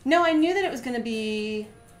 No, I knew that it was gonna be,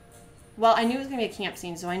 well, I knew it was gonna be a camp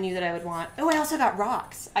scene, so I knew that I would want, oh, I also got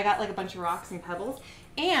rocks. I got like a bunch of rocks and pebbles.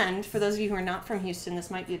 And for those of you who are not from Houston, this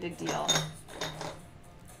might be a big deal.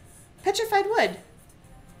 Petrified wood.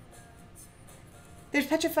 There's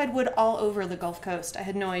petrified wood all over the Gulf Coast. I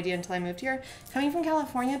had no idea until I moved here. Coming from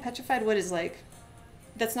California, petrified wood is like,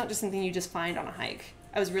 that's not just something you just find on a hike.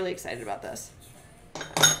 I was really excited about this.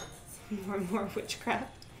 More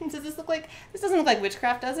witchcraft. Does this look like, this doesn't look like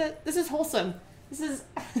witchcraft, does it? This is wholesome. This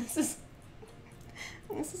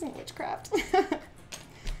isn't witchcraft.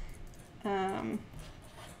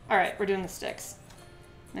 All right, we're doing the sticks.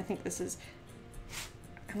 I think this is,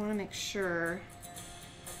 I want to make sure.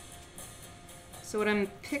 So what I'm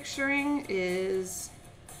picturing is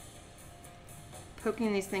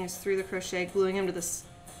poking these things through the crochet, gluing them to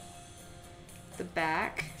the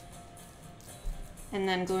back, and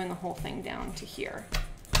then gluing the whole thing down to here.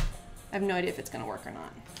 I have no idea if it's going to work or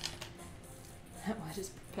not. That wood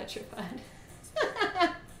is petrified.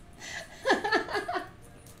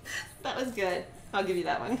 That was good. I'll give you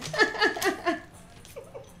that one.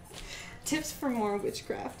 Tips for more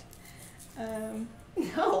witchcraft.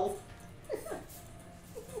 No.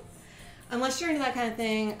 Unless you're into that kind of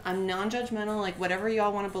thing, I'm non-judgmental. Like, whatever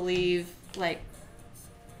y'all want to believe, like,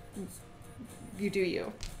 you do you.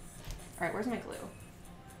 All right, where's my glue?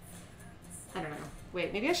 I don't know.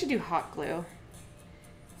 Wait, maybe I should do hot glue.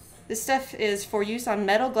 This stuff is for use on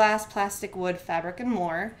metal, glass, plastic, wood, fabric, and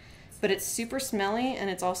more, but it's super smelly and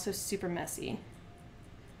it's also super messy.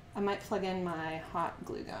 I might plug in my hot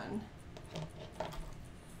glue gun.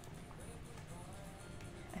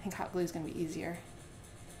 I think hot glue is going to be easier.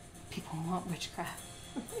 People want witchcraft.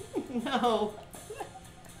 No.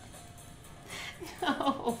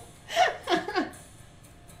 No.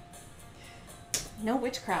 No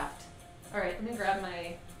witchcraft. All right, let me grab my,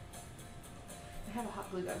 I have a hot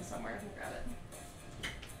glue gun somewhere. I can grab it.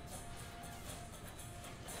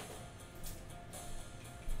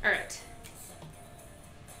 All right.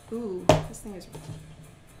 Ooh, this thing is, where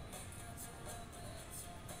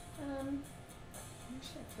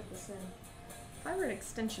should I put this in? If I were an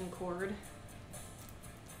extension cord,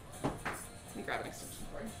 let me grab an extension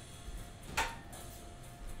cord.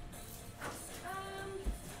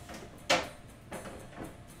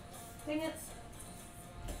 Dang it.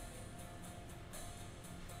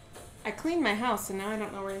 I cleaned my house and now I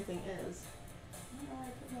don't know where anything is. I don't know where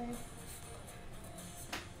I put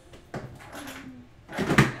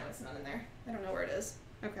my... No, it's not in there. I don't know where it is.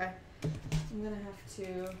 Okay. I'm gonna have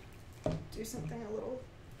to do something a little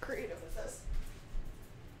creative with this.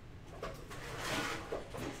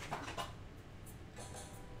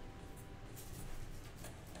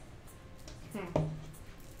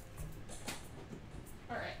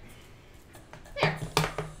 Alright. There.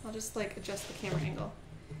 I'll just like adjust the camera angle.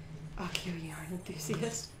 Oh, you yarn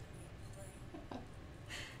enthusiast.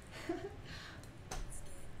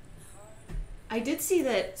 I did see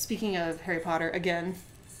that, speaking of Harry Potter, again,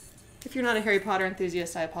 if you're not a Harry Potter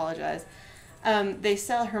enthusiast, I apologize. They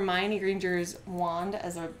sell Hermione Granger's wand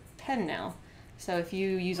as a pen now. So if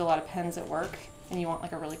you use a lot of pens at work and you want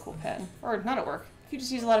like a really cool pen, or not at work, if you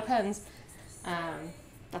just use a lot of pens,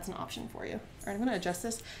 that's an option for you. All right, I'm gonna adjust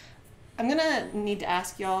this. I'm gonna need to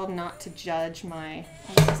ask y'all not to judge my,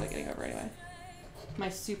 how much is I getting over anyway? My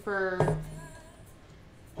super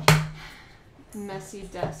messy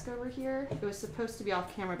desk over here. It was supposed to be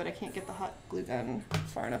off camera, but I can't get the hot glue gun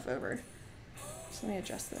far enough over. So let me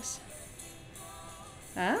adjust this.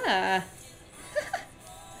 Ah!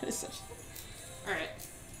 That is such... Alright.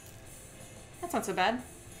 That's not so bad.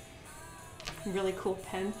 Really cool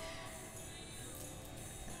pen.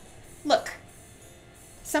 Look.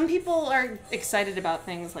 Some people are excited about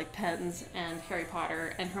things like pens and Harry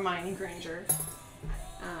Potter and Hermione Granger.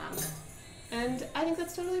 And I think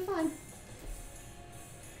that's totally fine.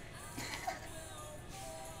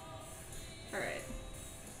 Alright.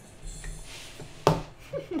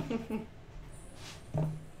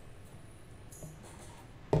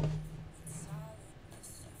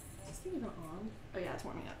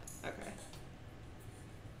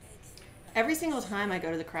 every single time I go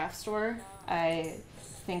to the craft store, I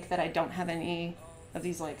think that I don't have any of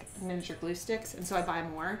these like miniature glue sticks, and so I buy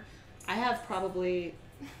more. I have probably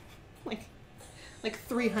like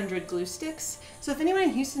 300 glue sticks. So if anyone in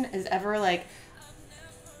Houston is ever like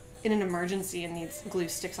in an emergency and needs glue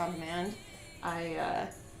sticks on demand, I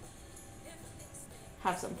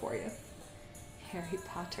have some for you. Harry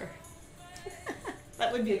Potter.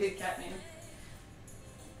 That would be a good cat name.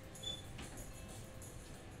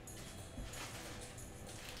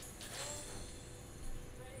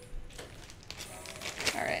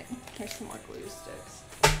 All right, here's some more glue sticks.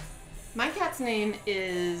 My cat's name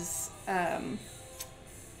is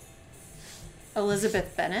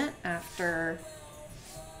Elizabeth Bennet, after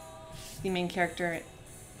the main character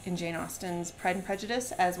in Jane Austen's Pride and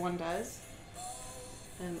Prejudice, as one does.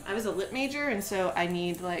 I was a lit major, and so I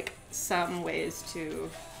need like some ways to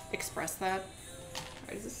express that. All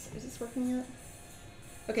right, is this working yet?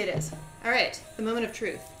 Okay, it is. All right, the moment of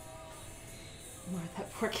truth. More of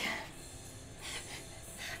that poor cat.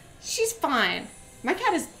 She's fine. My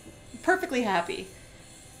cat is perfectly happy.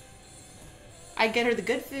 I get her the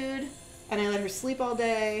good food, and I let her sleep all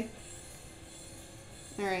day.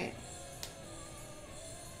 All right.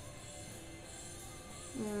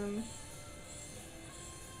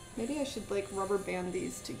 Maybe I should like rubber band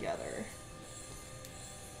these together.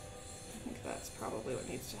 I think that's probably what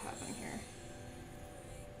needs to happen here.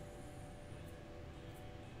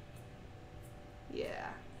 Yeah.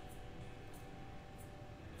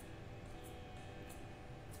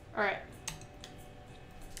 All right.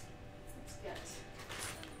 Let's get.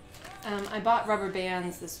 I bought rubber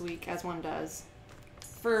bands this week, as one does,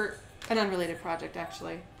 for an unrelated project,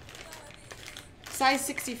 actually. Size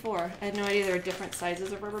 64. I had no idea there are different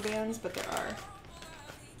sizes of rubber bands, but there are.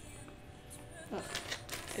 Ugh,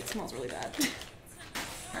 it smells really bad.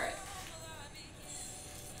 All right.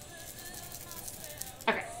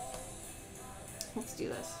 Okay. Let's do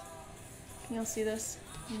this. Can y'all see this?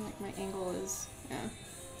 I mean, like my angle is, yeah.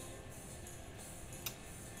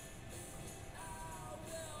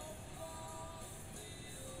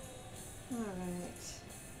 All right.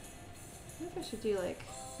 I wonder if I should do like,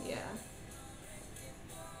 yeah.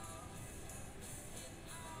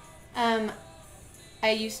 I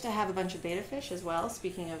used to have a bunch of betta fish as well,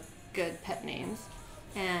 speaking of good pet names,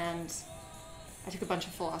 and I took a bunch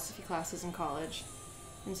of philosophy classes in college.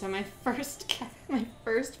 And so my first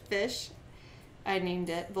fish, I named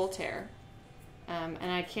it Voltaire.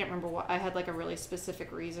 And I can't remember what, I had like a really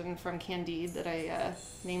specific reason from Candide that I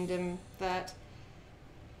named him that.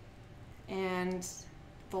 And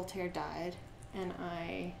Voltaire died, and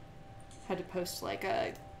I had to post like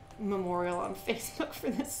a memorial on Facebook for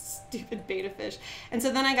this stupid betta fish. And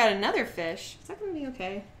so then I got another fish. Is that gonna be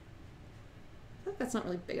okay? I think that's not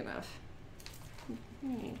really big enough. Let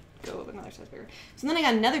me go another size bigger. So then I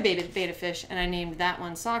got another betta fish, and I named that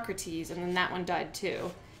one Socrates, and then that one died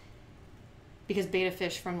too. Because betta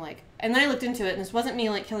fish from like, and then I looked into it, and this wasn't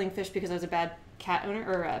me like killing fish because I was a bad cat owner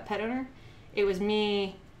or pet owner. It was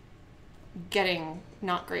me getting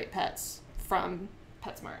not great pets from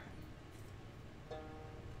PetSmart.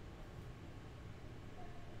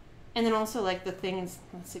 And then also like the things,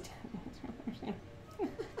 it's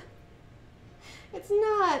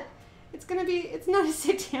not a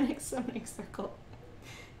satanic summoning circle.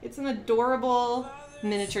 It's an adorable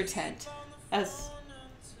miniature tent. Let's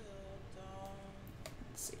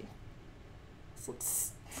see. This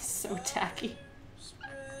looks so tacky.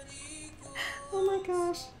 Oh my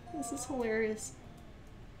gosh, this is hilarious.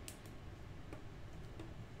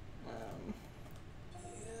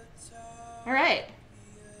 All right.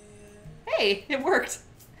 Hey, it worked.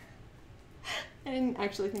 I didn't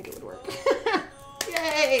actually think it would work.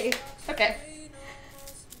 Yay! Okay.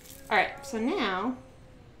 All right, so now.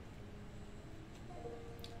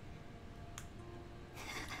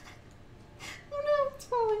 Oh no, it's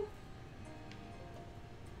falling.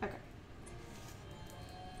 Okay.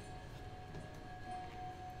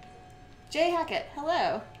 Jay Hackett,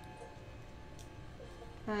 hello.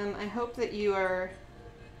 I hope that you are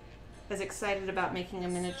as excited about making a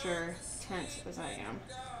miniature tent as I am.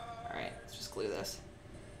 All right, let's just glue this.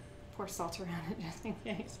 Pour salt around it just in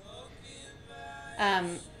case.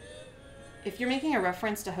 If you're making a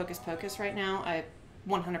reference to Hocus Pocus right now, I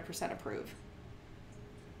 100% approve.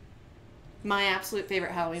 My absolute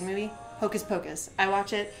favorite Halloween movie, Hocus Pocus. I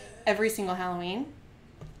watch it every single Halloween.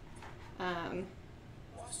 And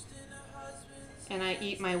I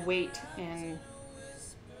eat my weight in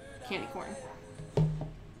candy corn.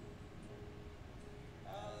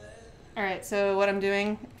 Alright, so what I'm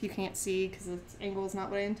doing, if you can't see because the angle is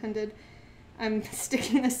not what I intended, I'm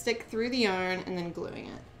sticking the stick through the yarn and then gluing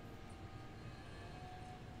it.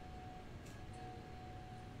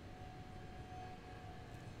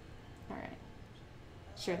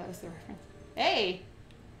 Sure, that was the reference. Hey!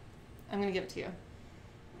 I'm gonna give it to you.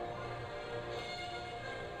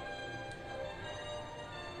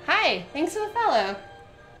 Hi! Thanks for the follow.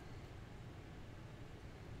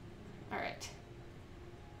 Alright.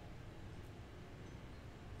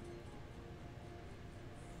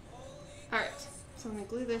 Alright. So I'm gonna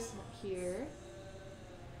glue this up here.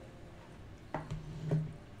 Ah!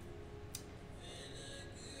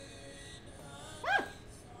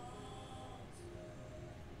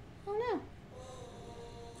 Oh no.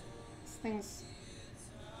 This thing is...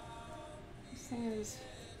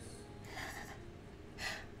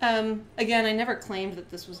 again, I never claimed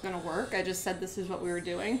that this was gonna work. I just said this is what we were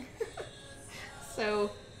doing.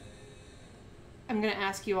 So, I'm gonna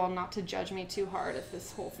ask you all not to judge me too hard if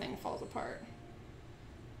this whole thing falls apart.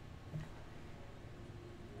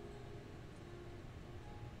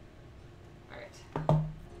 Alright.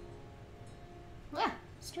 Ah!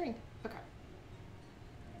 String. Okay.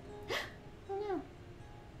 Oh no.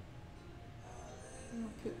 Oh,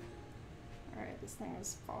 poop. Alright, this thing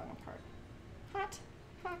is falling apart. Hot.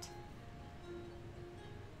 Hot.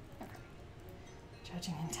 Okay.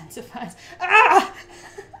 Judging intensifies. Ah!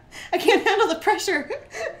 I can't handle the pressure.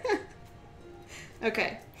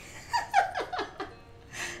 Okay.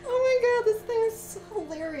 Oh my god, this thing is so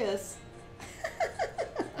hilarious.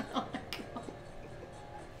 Oh my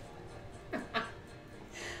god.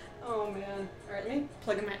 Oh man. Alright, let me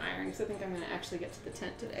plug in my iron because I think I'm going to actually get to the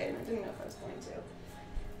tent today and I didn't know if I was going to.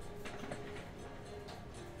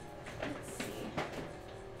 Let's see.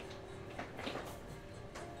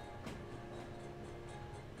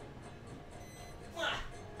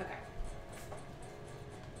 Okay.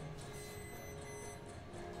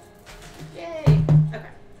 Yay!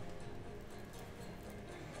 Okay.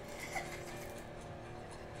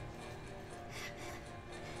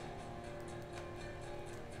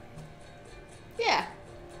 Yeah.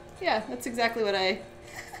 Yeah, that's exactly what I...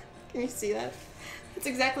 Can you see that? That's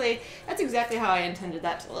exactly how I intended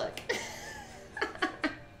that to look. I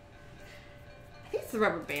think it's the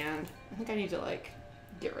rubber band. I think I need to, like,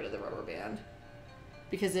 get rid of the rubber band.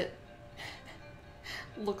 Because it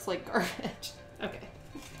looks like garbage. Okay.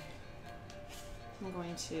 I'm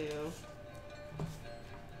going to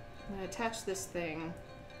attach this thing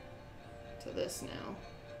to this now.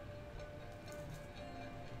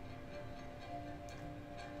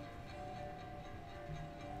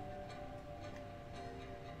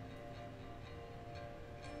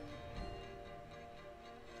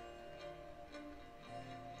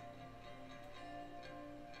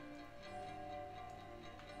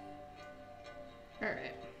 All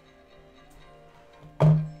right.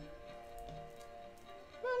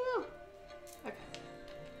 Oh no. Okay.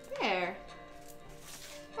 There.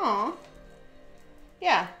 Aw.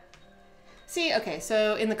 Yeah. See, okay,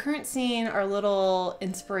 so in the current scene, our little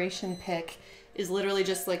inspiration pick is literally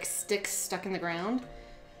just like sticks stuck in the ground.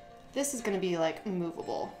 This is gonna be like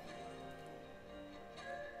movable.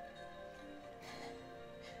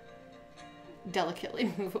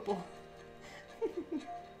 Delicately movable.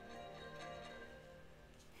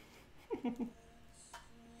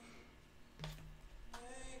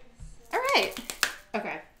 All right.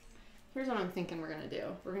 Okay. Here's what I'm thinking we're gonna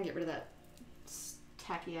do. We're gonna get rid of that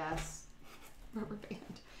tacky ass rubber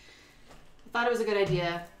band. I thought it was a good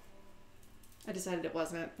idea. I decided it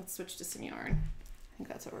wasn't. Let's switch to some yarn. I think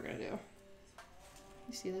that's what we're gonna do.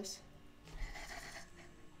 You see this?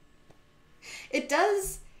 It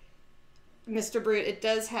does, Mr. Brute, it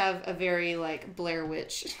does have a very like Blair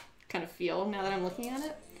Witch kind of feel now that I'm looking at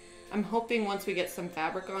it. I'm hoping once we get some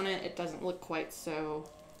fabric on it, it doesn't look quite so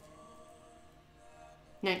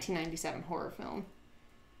 1997 horror film.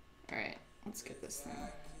 All right, let's get this thing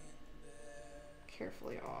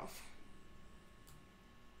carefully off.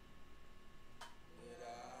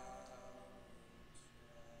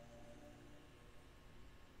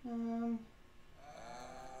 Do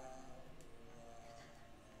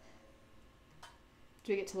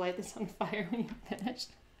we get to light this on fire when you're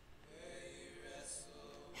finished?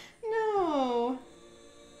 No.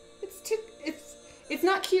 It's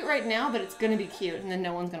not cute right now, but it's gonna be cute, and then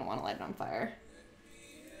no one's gonna want to light it on fire.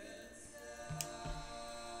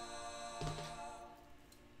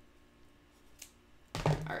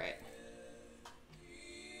 All right.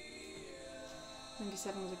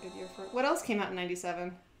 97 was a good year for it. What else came out in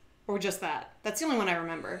 97? Or just that? That's the only one I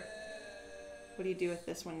remember. What do you do with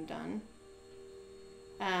this when done?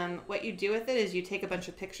 What you do with it is you take a bunch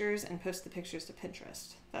of pictures and post the pictures to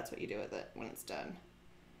Pinterest. That's what you do with it when it's done.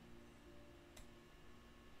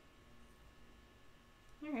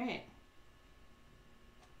 All right.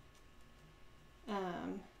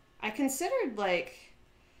 I considered like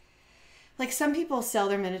Like some people sell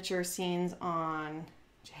their miniature scenes on.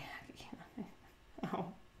 Oh,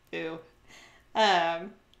 ew.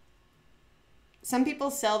 Some people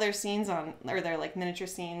sell their scenes on, or their like miniature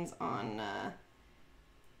scenes on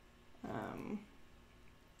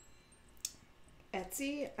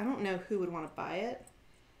Etsy. I don't know who would want to buy it.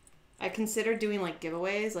 I considered doing like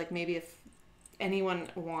giveaways. Like maybe if anyone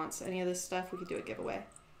wants any of this stuff, we could do a giveaway.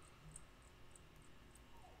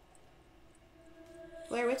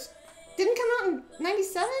 Blair Witch didn't come out in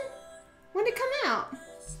 97? When did it come out?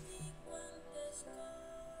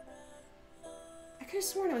 I could have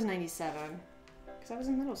sworn it was 97. Because I was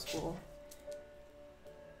in middle school.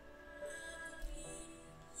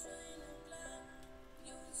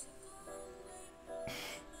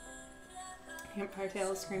 Vampire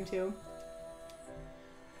Tales, Scream 2.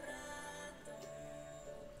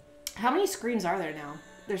 How many Screams are there now?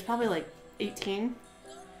 There's probably like 18.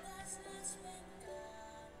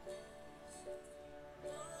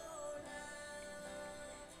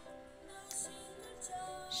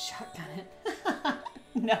 Shotgun it.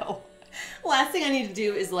 No. Last thing I need to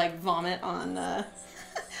do is like vomit on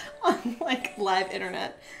on like live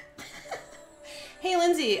internet. Hey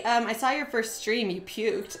Lindsay, I saw your first stream. You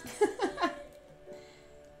puked.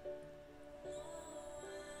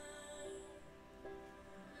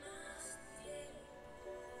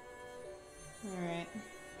 All right.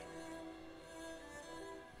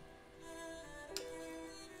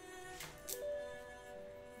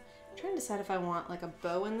 I'm trying to decide if I want like a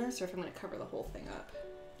bow in this or if I'm going to cover the whole thing up.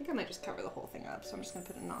 I think I might just cover the whole thing up, so I'm just going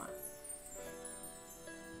to put a knot.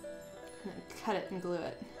 And then cut it and glue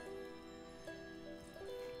it.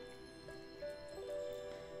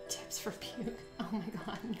 Tips for puke. Oh my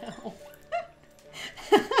god, no.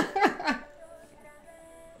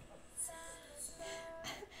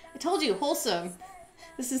 I told you, wholesome.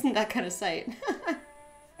 This isn't that kind of site.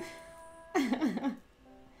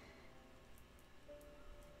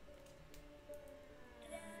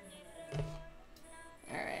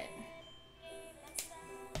 Alright.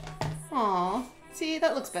 Aw. See,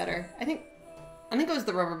 that looks better. I think it was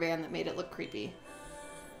the rubber band that made it look creepy.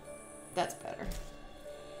 That's better.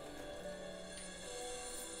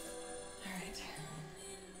 Alright.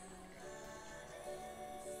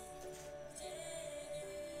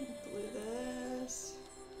 Glue this,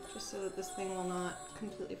 just so that this thing will not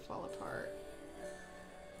completely fall apart.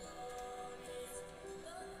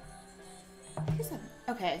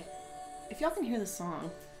 Okay, if y'all can hear the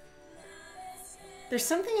song, there's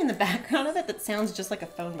something in the background of it that sounds just like a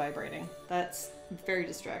phone vibrating. That's very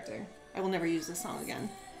distracting. I will never use this song again.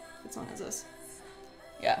 What song is this?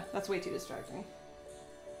 Yeah, that's way too distracting.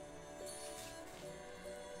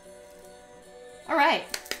 All right.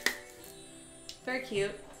 Very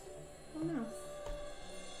cute. Oh no.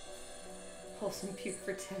 Wholesome puke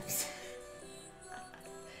for tips.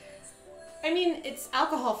 I mean, it's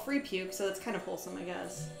alcohol-free puke, so it's kind of wholesome, I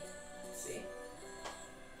guess. Let's see.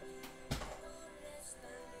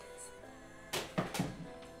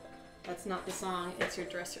 That's not the song, it's your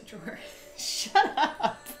dresser drawer. Shut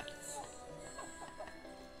up!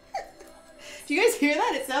 Do you guys hear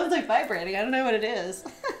that? It sounds like vibrating. I don't know what it is.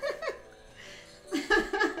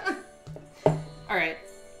 Alright.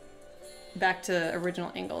 Back to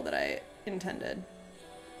original angle that I intended.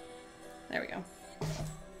 There we go.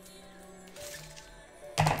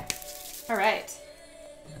 Alright.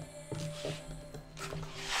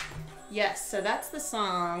 Yes, so that's the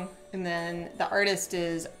song, and then the artist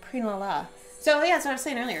is Prina La. So yeah, that's what I was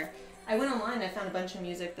saying earlier. I went online and I found a bunch of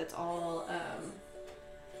music that's all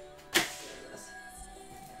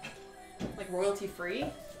like royalty free,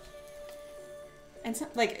 and so,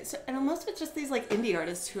 like, and most of it's just these like indie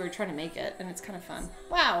artists who are trying to make it, and it's kind of fun.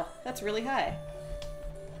 Wow, that's really high.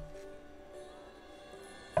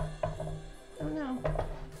 Oh no,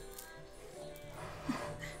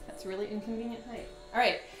 that's really inconvenient height. All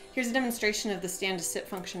right, here's a demonstration of the stand to sit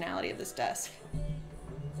functionality of this desk.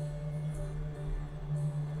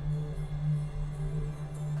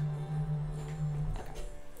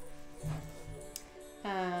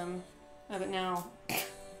 Oh, but now, oh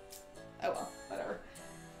well, whatever.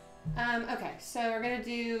 Okay, so we're gonna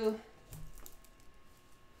do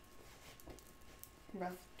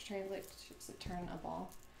rough translate to turn a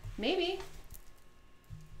ball. Maybe.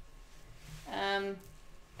 I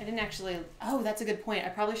didn't actually, oh, that's a good point. I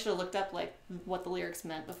probably should have looked up like what the lyrics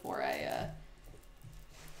meant before I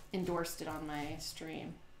endorsed it on my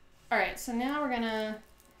stream. All right, so now we're gonna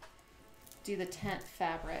do the tent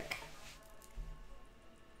fabric.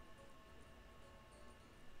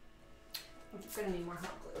 I'm gonna need more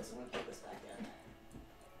hot glue, so I'm gonna put this back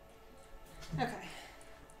in. Okay.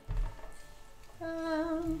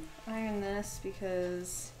 Iron this. this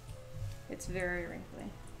because it's very wrinkly.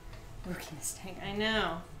 Rookie mistake, I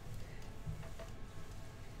know.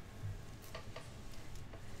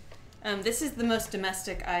 This is the most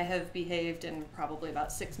domestic I have behaved in probably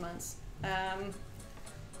about 6 months. I'm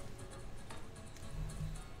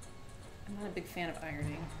not a big fan of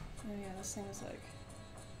ironing. Oh yeah, this thing is like,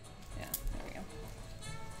 yeah, there we go.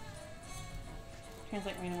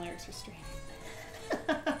 Translate random lyrics for stream.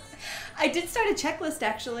 I did start a checklist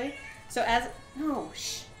actually. So as, oh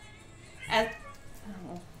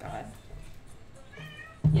God.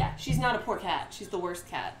 Yeah, she's not a poor cat. She's the worst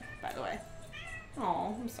cat, by the way.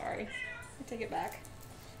 Oh, I'm sorry. I take it back.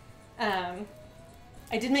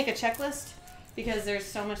 I did make a checklist because there's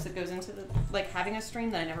so much that goes into the, like, having a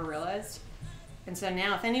stream that I never realized. And so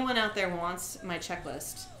now if anyone out there wants my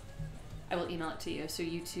checklist, I will email it to you so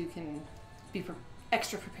you too can be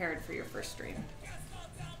extra prepared for your first stream.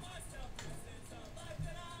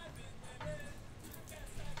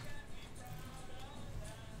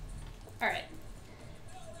 All right.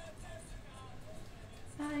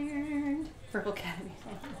 Ironed. Purple Academy.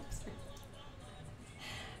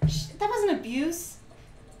 That wasn't abuse.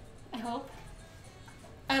 I hope.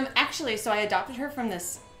 Actually, so I adopted her from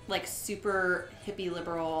this like super hippie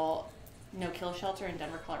liberal no-kill shelter in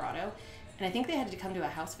Denver, Colorado, and I think they had to come to a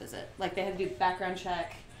house visit. Like they had to do background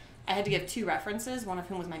check. I had to give 2 references, one of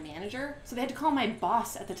whom was my manager. So they had to call my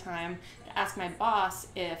boss at the time to ask my boss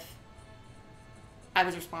if I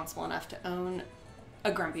was responsible enough to own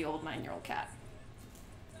a grumpy old 9-year-old cat.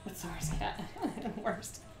 What's Zara's cat?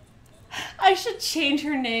 Worst. I should change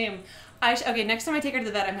her name. Okay, next time I take her to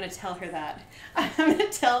the vet, I'm going to tell her that. I'm going to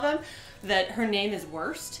tell them that her name is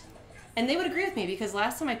Worst. And they would agree with me because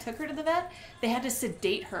last time I took her to the vet, they had to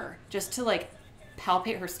sedate her just to like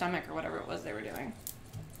palpate her stomach or whatever it was they were doing.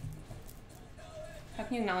 How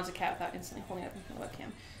can you acknowledge a cat without instantly holding up in front of the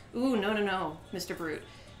webcam? Ooh, no, Mr. Brute.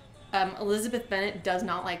 Elizabeth Bennet does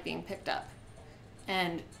not like being picked up.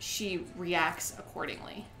 And she reacts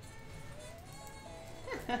accordingly.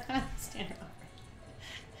 Stand her over.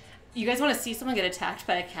 You guys want to see someone get attacked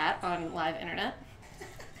by a cat on live internet?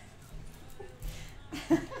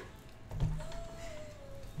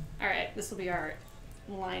 Alright, this will be our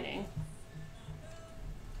lining.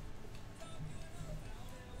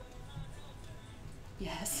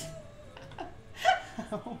 Yes.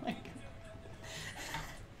 Oh my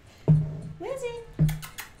god. Lizzie!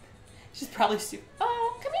 She's probably super.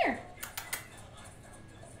 Oh, come here.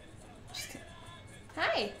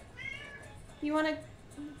 Hi. You want to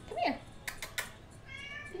come here?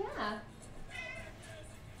 Yeah.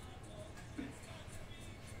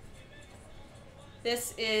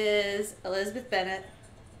 This is Elizabeth Bennet,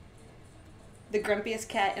 the grumpiest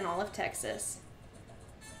cat in all of Texas.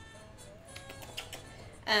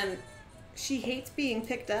 She hates being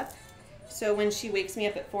picked up, so when she wakes me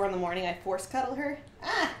up at 4 in the morning, I force cuddle her.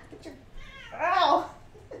 Ah, get your, ow!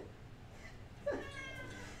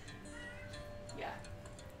 Yeah,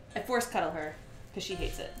 I force cuddle her because she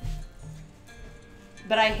hates it.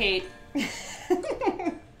 But I hate,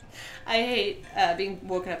 being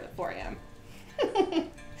woken up at 4 a.m.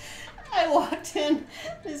 I walked in,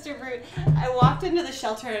 Mr. Brute, I walked into the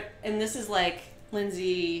shelter, and this is like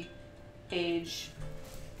Lindsay age,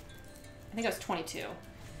 I think I was 22.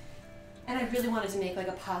 And I really wanted to make like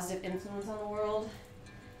a positive influence on the world.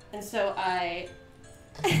 And so I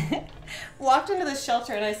walked into the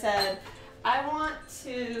shelter and I said, I want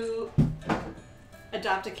to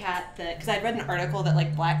adopt a cat that, because I'd read an article that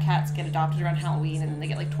like black cats get adopted around Halloween and then they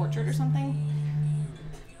get like tortured or something.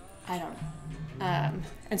 I don't know.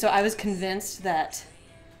 And so I was convinced that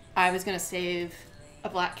I was going to save a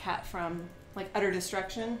black cat from like utter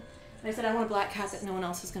destruction. And I said, I want a black cat that no one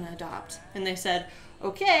else is going to adopt. And they said,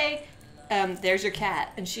 okay, there's your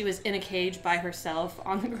cat. And she was in a cage by herself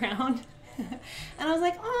on the ground. And I was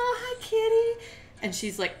like, oh, hi, kitty. And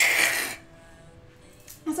she's like,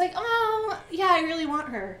 I was like, oh, yeah, I really want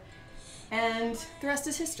her. And the rest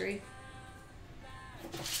is history.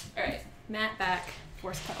 All right, Matt back,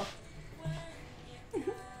 force cuddle.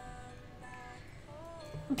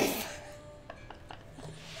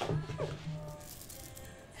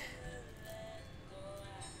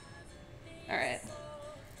 All right.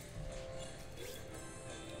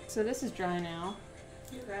 So this is dry now.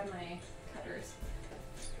 Let me grab my cutters.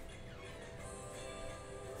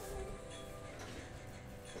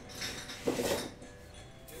 This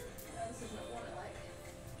is not what I like.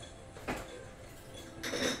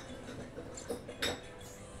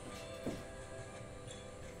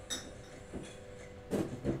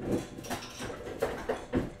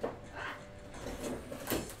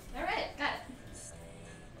 All right, got it.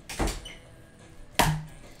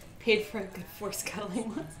 Paid for a good force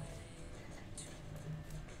cuddling once.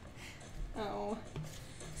 Oh.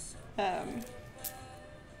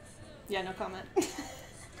 Yeah, no comment.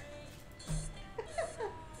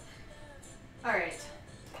 All right.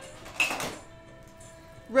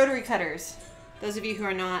 Rotary cutters. Those of you who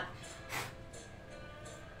are not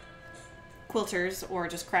quilters or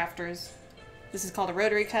just crafters, this is called a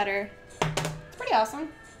rotary cutter. It's pretty awesome.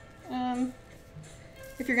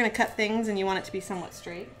 If you're gonna cut things and you want it to be somewhat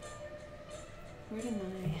straight. Where did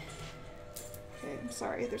my... Okay, I'm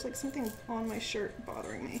sorry. There's like something on my shirt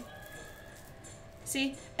bothering me.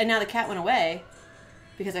 See? And now the cat went away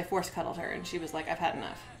because I force cuddled her and she was like, I've had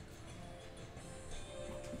enough.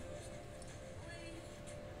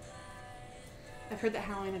 I've heard that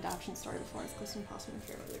Halloween adoption story before. It's close to impossible to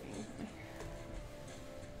fear what they're being.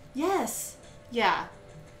 Yes! Yeah.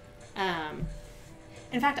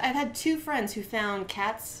 In fact, I've had 2 friends who found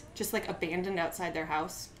cats just like abandoned outside their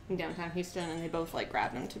house in downtown Houston, and they both like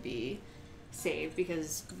grabbed them to be saved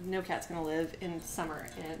because no cat's gonna live in summer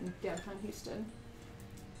in downtown Houston.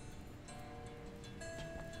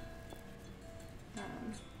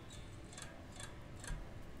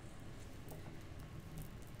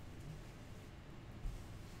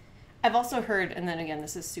 I've also heard, and then again,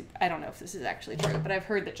 this is super, I don't know if this is actually true, but I've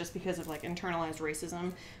heard that just because of like internalized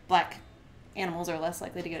racism, black animals are less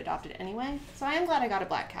likely to get adopted anyway. So I am glad I got a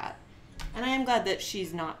black cat. And I am glad that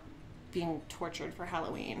she's not being tortured for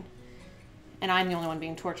Halloween. And I'm the only one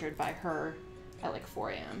being tortured by her at like 4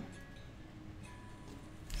 a.m.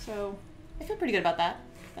 So I feel pretty good about that.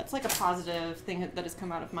 That's like a positive thing that has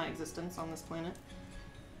come out of my existence on this planet.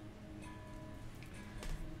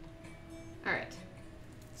 All right.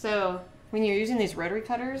 So when you're using these rotary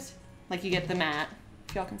cutters, like you get the mat,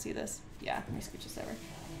 if y'all can see this. Yeah, let me scooch this over.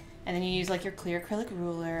 And then you use like your clear acrylic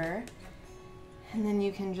ruler, and then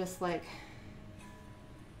you can just like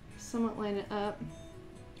somewhat line it up.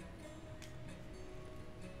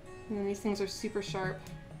 And then these things are super sharp.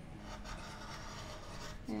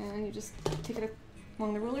 And you just take it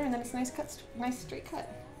along the ruler, and then it's a nice straight cut.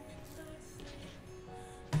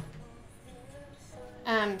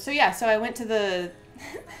 So I went to the,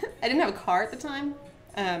 I didn't have a car at the time.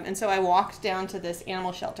 And so I walked down to this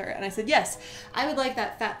animal shelter and I said, yes, I would like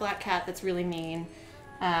that fat black cat that's really mean.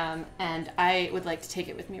 And I would like to take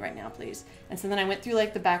it with me right now, please. And so then I went through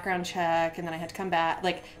like the background check, and then I had to come back.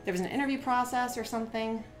 Like there was an interview process or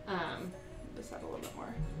something. This up a little bit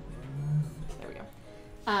more. There we go.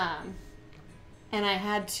 And I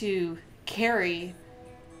had to carry,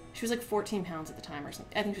 she was like 14 pounds at the time or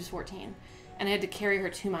something. I think she was 14. And I had to carry her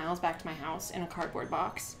 2 miles back to my house in a cardboard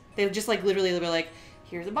box. They just like literally were like,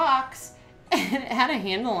 here's a box. And it had a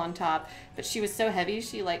handle on top, but she was so heavy,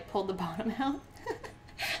 she like pulled the bottom out.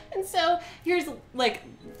 And so here's like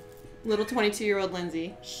little 22-year-old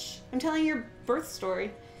Lindsay. Shh, I'm telling your birth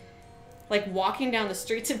story. Like walking down the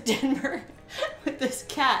streets of Denver with this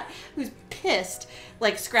cat who's pissed,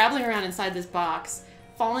 like scrabbling around inside this box,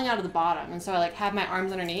 falling out of the bottom. And so I like have my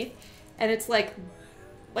arms underneath, and it's like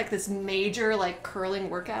this major like curling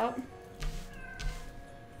workout.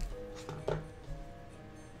 All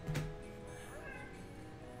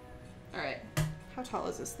right, how tall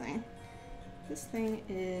is this thing? This thing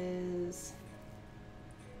is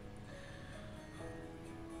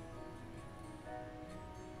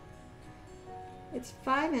it's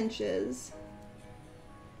 5 inches.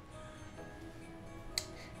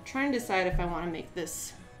 I'm trying to decide if I want to make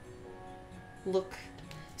this look.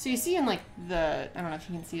 So you see in like the, I don't know if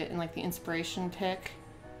you can see it in like the inspiration pic.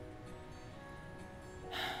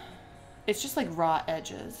 It's just like raw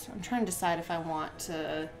edges. I'm trying to decide if I want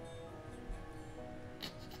to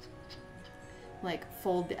like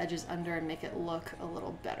fold the edges under and make it look a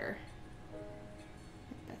little better.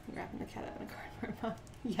 Beth wrapping the cat up in a cardboard box.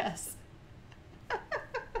 Yes.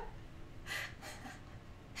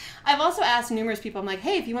 I've also asked numerous people, I'm like,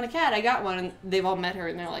 hey, if you want a cat, I got one. And they've all met her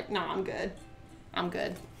and they're like, no, I'm good. I'm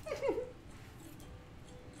good.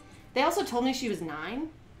 They also told me she was 9,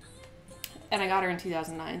 and I got her in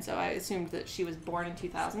 2009, so I assumed that she was born in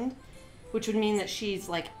 2000, which would mean that she's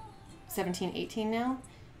like 17, 18 now,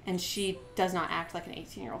 and she does not act like an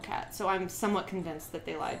 18-year-old cat. So I'm somewhat convinced that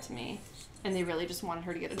they lied to me, and they really just wanted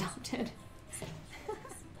her to get adopted.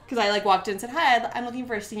 Because I like walked in and said, hi, I'm looking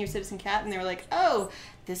for a senior citizen cat, and they were like, oh,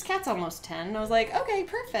 this cat's almost 10. And I was like, okay,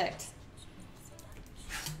 perfect.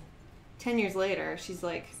 10 years later, she's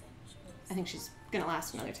like, I think she's gonna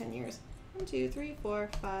last another 10 years. 1, 2, 3, 4,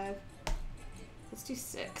 5. Let's do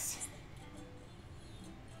 6.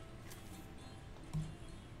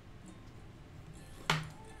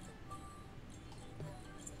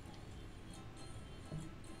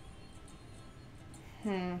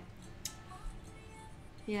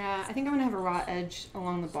 Yeah, I think I'm gonna have a raw edge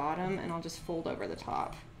along the bottom and I'll just fold over the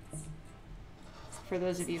top. For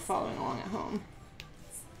those of you following along at home.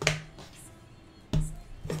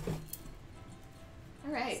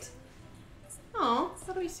 All right. Oh,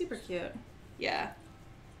 that'll be super cute. Yeah.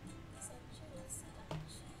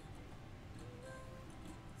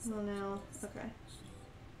 Well, now, okay.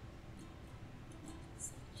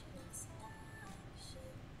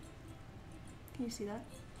 Can you see that?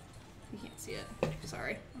 You can't see it.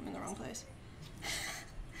 Sorry, I'm in the wrong place.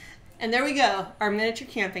 And there we go, our miniature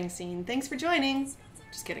camping scene. Thanks for joining.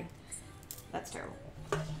 Just kidding. That's terrible.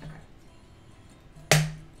 Okay.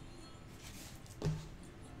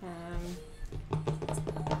 I'm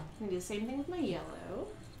gonna do the same thing with my yellow.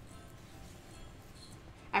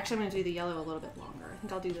 Actually, I'm gonna do the yellow a little bit longer. I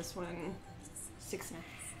think I'll do this one 6.5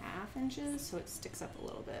 inches so it sticks up a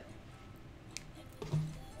little bit.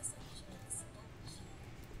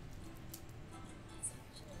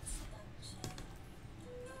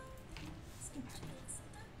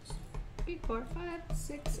 Three, 4, 5,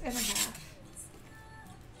 6.5.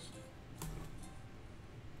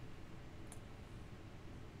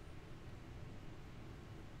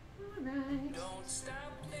 Alright.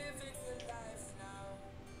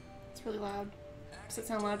 It's really loud. Does it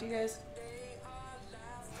sound loud to you guys?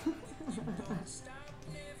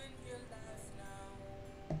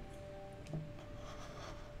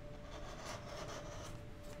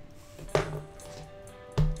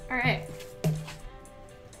 Alright.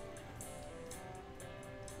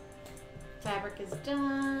 Fabric is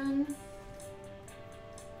done.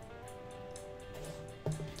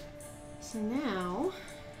 So now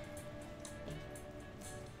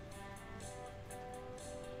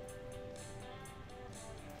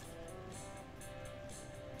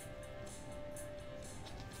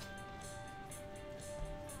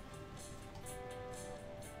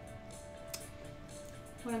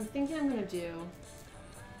what I'm thinking I'm going to do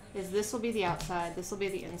is this will be the outside, this will be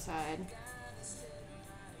the inside.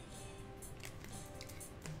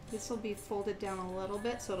 This will be folded down a little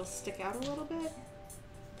bit so it'll stick out a little bit.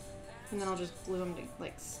 And then I'll just glue them,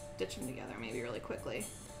 like stitch them together maybe really quickly.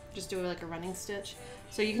 Just do like a running stitch.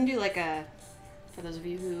 So you can do like a, for those of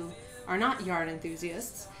you who are not yarn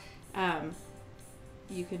enthusiasts,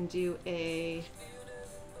 you can do a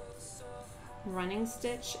running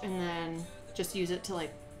stitch and then just use it to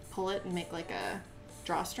like pull it and make like a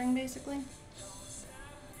drawstring basically.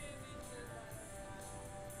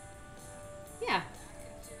 Yeah.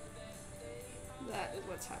 That is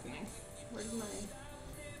what's happening. Where's my...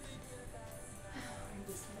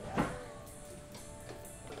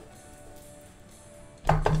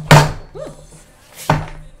 Woo.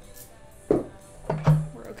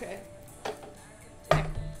 We're okay. Okay.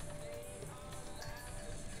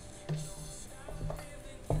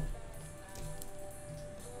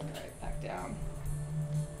 Alright, back down.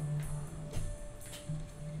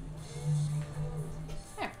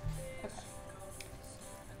 There. Okay.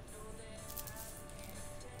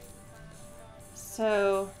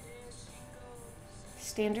 So,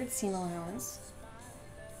 standard seam allowance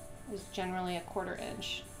is generally 1/4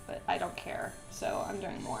 inch, but I don't care, so I'm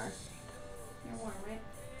doing more. You're warm, right?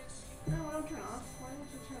 No, don't turn off. Why don't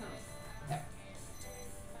you turn off? There.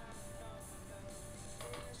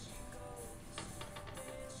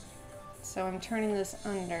 So I'm turning this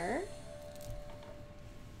under,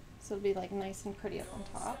 so it'll be like nice and pretty up on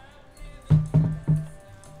top. And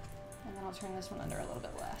then I'll turn this one under a little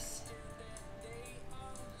bit less.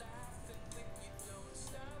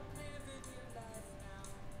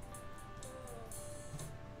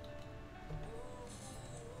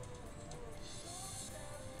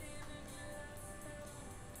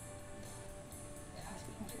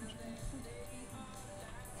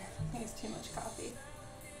 I think it's too much coffee.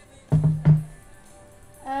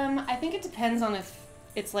 I think it depends on if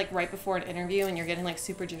it's like right before an interview and you're getting like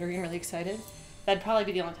super jittery and really excited. That'd probably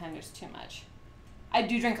be the only time there's too much. I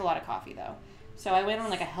do drink a lot of coffee though. So I went on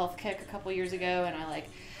like a health kick a couple years ago and I like,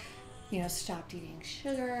 you know, stopped eating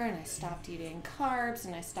sugar and I stopped eating carbs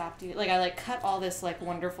and I stopped eating, like I like cut all this like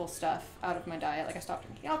wonderful stuff out of my diet. Like I stopped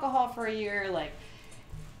drinking alcohol for a year, like,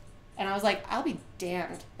 and I was like, I'll be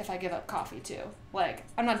damned if I give up coffee too. Like,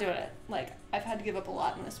 I'm not doing it. Like, I've had to give up a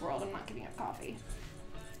lot in this world. I'm not giving up coffee.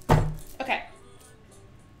 Okay.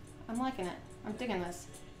 I'm liking it. I'm digging this.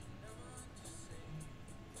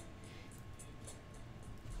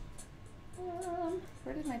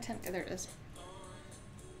 Where did my tent go? There it is.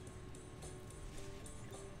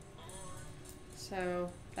 So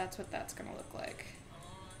that's what that's gonna look like.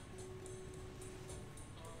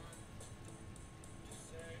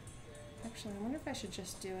 Actually, I wonder if I should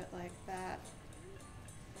just do it like that.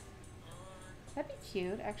 That'd be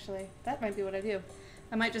cute, actually. That might be what I do.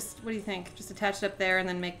 I might just, what do you think? Just attach it up there and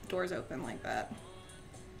then make the doors open like that.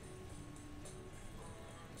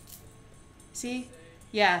 See?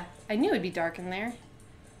 Yeah, I knew it'd be dark in there.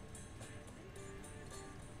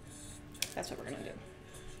 That's what we're gonna do.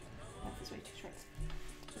 That was way too short.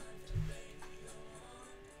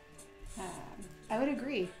 I would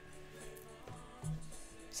agree.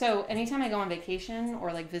 So anytime I go on vacation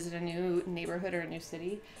or like visit a new neighborhood or a new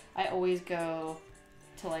city, I always go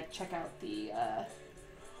to like check out the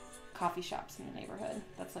coffee shops in the neighborhood.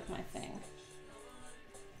 That's like my thing.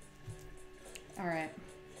 All right.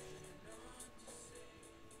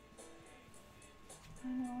 I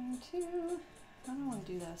don't want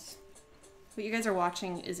to do this. What you guys are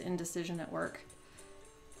watching is indecision at work.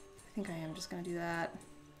 I think I am just going to do that.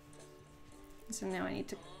 So now I need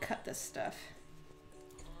to cut this stuff.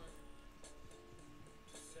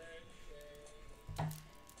 All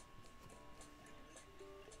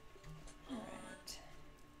right.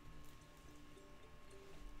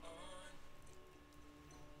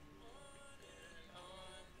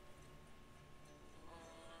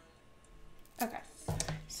 Okay.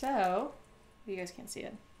 So, you guys can't see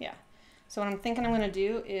it. Yeah. So what I'm thinking I'm going to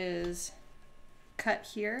do is cut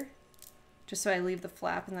here, just so I leave the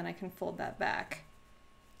flap and then I can fold that back.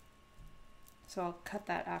 So I'll cut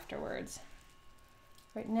that afterwards.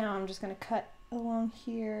 Right now I'm just going to cut along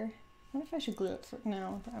here. I wonder if I should glue it for,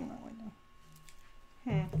 no, I'm not going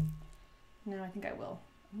to. No, I think I will.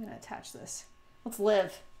 I'm going to attach this. Let's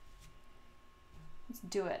live. Let's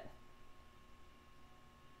do it.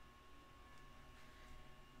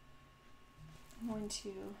 I'm going to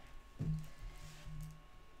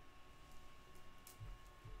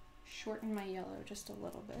shorten my yellow just a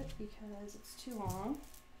little bit because it's too long.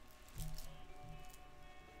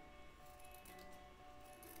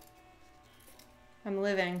 I'm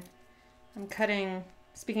living. I'm cutting,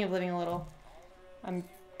 speaking of living a little, I'm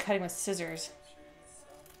cutting with scissors.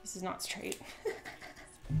 This is not straight.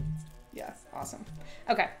 Yeah, awesome.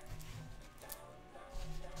 Okay.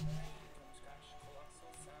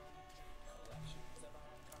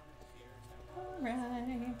 All right.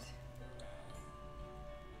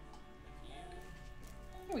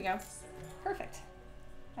 Here we go. Perfect.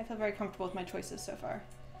 I feel very comfortable with my choices so far.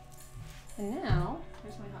 And now,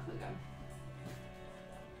 where's my hot glue gun?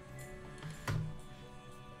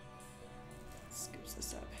 Scoops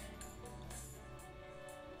this up.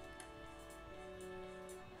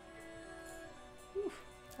 Whew.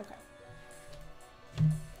 Okay.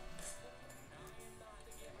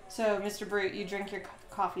 So, Mr. Brute, you drink your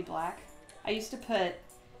coffee black. I used to put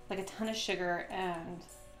like a ton of sugar and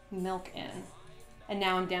milk in. And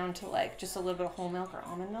now I'm down to like just a little bit of whole milk or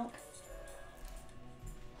almond milk.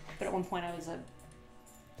 But at one point I was a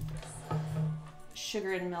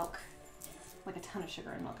sugar and milk, like a ton of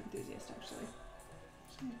sugar and milk enthusiast actually.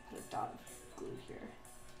 Just gonna put a dot of glue here.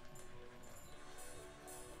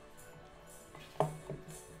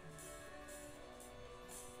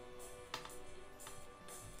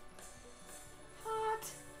 Hot.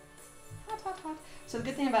 Hot, hot, hot. So the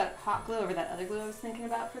good thing about hot glue over that other glue I was thinking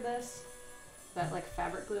about for this, that like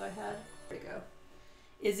fabric glue I had, there you go,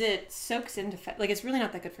 is it soaks into, like it's really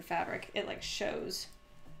not that good for fabric. It like shows.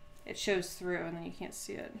 It shows through and then you can't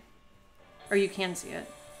see it. Or you can see it.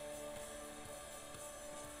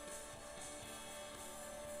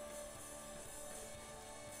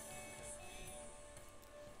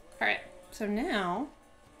 Alright, so now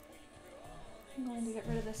I'm going to get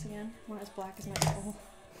rid of this again. Not as black as my soul.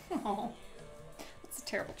 Oh, that's a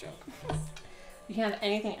terrible joke. You can't have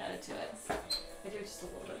anything added to it. I do just a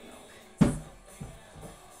little bit of milk.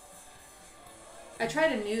 I tried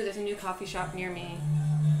there's a new coffee shop near me,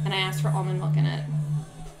 and I asked for almond milk in it.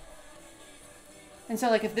 And so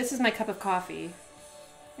like if this is my cup of coffee,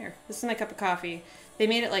 here, this is my cup of coffee, they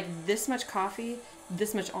made it like this much coffee,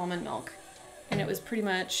 this much almond milk. And it was pretty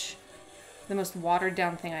much the most watered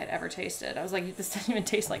down thing I'd ever tasted. I was like, this doesn't even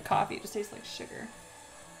taste like coffee, it just tastes like sugar.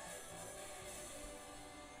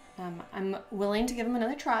 I'm willing to give them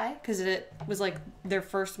another try because it was like their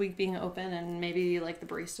first week being open and maybe like the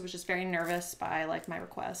barista was just very nervous by like my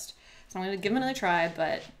request. So I'm going to give them another try,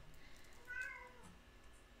 but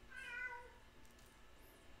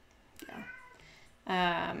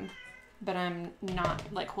yeah. But I'm not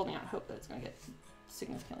like holding out hope that it's going to get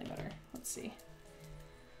significantly better. Let's see.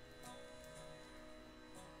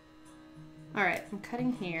 All right, I'm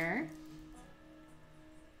cutting here.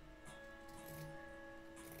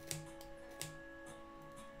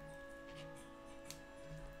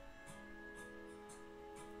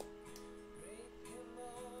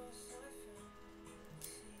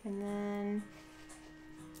 And then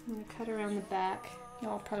I'm going to cut around the back.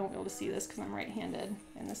 Y'all probably won't be able to see this because I'm right-handed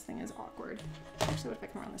and this thing is awkward. Actually, what if I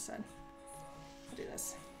come around this side? I'll do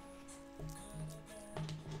this.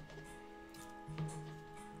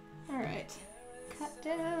 All right, cut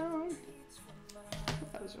down. I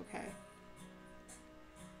hope that was okay.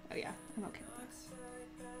 Oh yeah, I'm okay with this.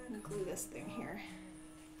 I'm gonna glue this thing here.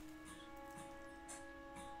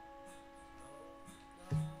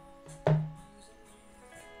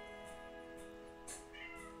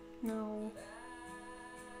 No,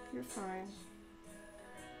 you're fine.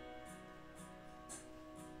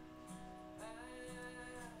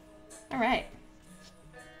 All right,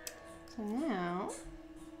 so now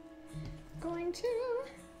I'm going to,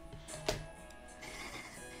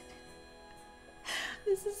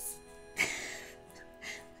 this is,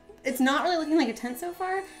 it's not really looking like a tent so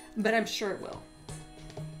far, but I'm sure it will.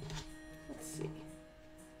 Let's see.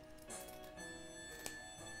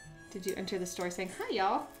 Did you enter the store saying, hi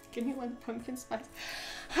y'all, give me one pumpkin spice.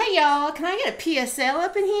 Hi y'all, can I get a PSL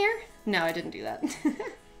up in here? No, I didn't do that.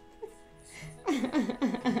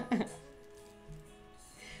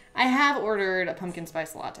 I have ordered a pumpkin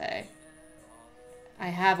spice latte. I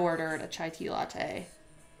have ordered a chai tea latte.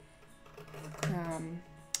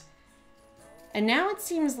 And now it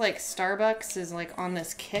seems like Starbucks is like on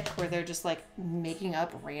this kick where they're just like making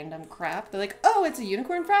up random crap. They're like, oh, it's a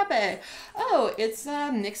unicorn frappe. Oh, it's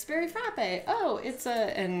a mixed berry frappe. Oh, it's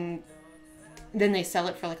a, and then they sell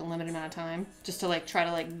it for like a limited amount of time just to like try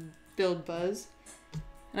to like build buzz.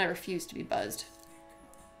 And I refuse to be buzzed.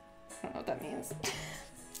 I don't know what that means.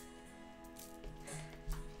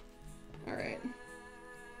 All right.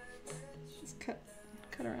 Let's cut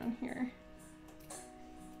around here.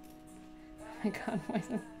 Oh my God, why is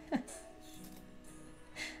it?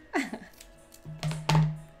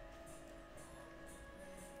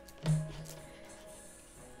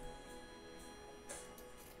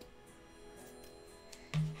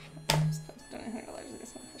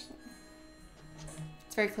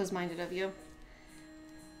 It's very close-minded of you.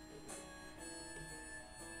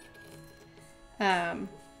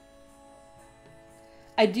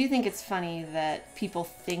 I do think it's funny that people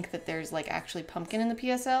think that there's like actually pumpkin in the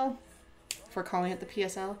PSL. If we're calling it the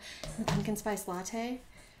PSL, the pumpkin spice latte,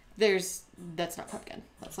 that's not pumpkin.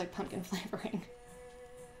 That's like pumpkin flavoring.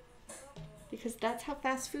 Because that's how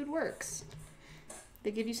fast food works.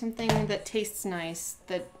 They give you something that tastes nice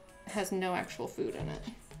that has no actual food in it.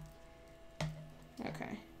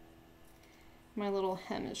 Okay. My little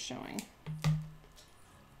hem is showing.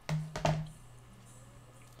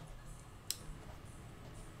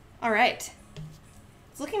 All right.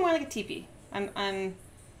 It's looking more like a teepee. I'm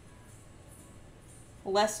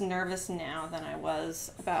less nervous now than I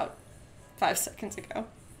was about 5 seconds ago.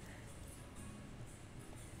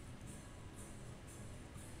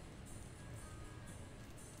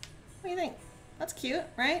 What do you think? That's cute,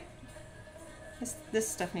 right? This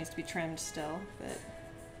stuff needs to be trimmed still, but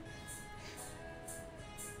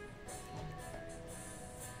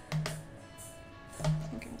I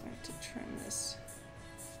think I'm going to trim this.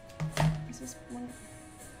 Is this one?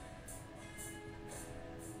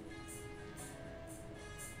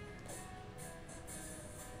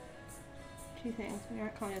 Two things. We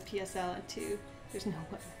aren't calling it a PSL, and two, there's no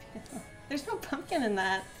PSL. There's no pumpkin in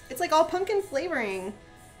that. It's like all pumpkin flavoring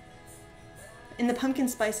in the pumpkin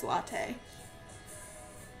spice latte.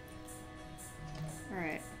 All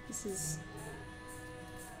right, this is,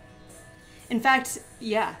 in fact,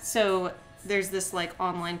 yeah, so there's this like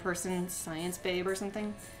online person, Science Babe or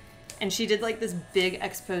something, and she did like this big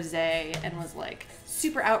expose and was like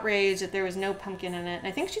super outraged that there was no pumpkin in it. And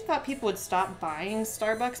I think she thought people would stop buying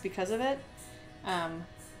Starbucks because of it.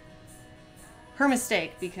 Her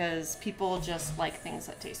mistake, because people just like things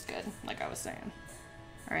that taste good, like I was saying.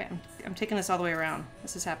 All right, I'm taking this all the way around.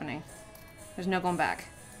 This is happening. There's no going back.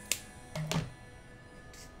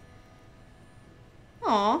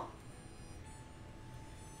 Aw.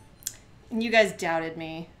 And you guys doubted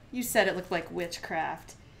me. You said it looked like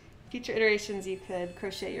witchcraft. Future iterations, you could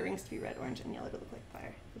crochet your rings to be red, orange, and yellow to look like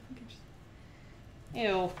fire.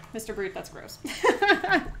 Ew, Mr. Brute, that's gross.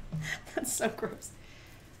 That's so gross.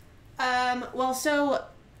 Well, so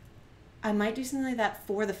I might do something like that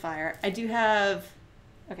for the fire. I do have,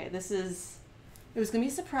 okay, it was gonna be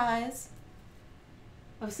a surprise.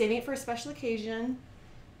 I was saving it for a special occasion,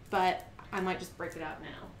 but I might just break it out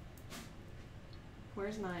now.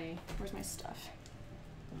 Where's my stuff?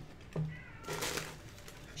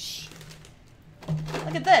 Shh.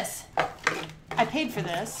 Look at this. I paid for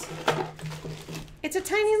this. It's a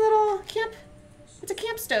tiny little camp, it's a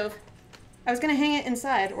camp stove. I was gonna hang it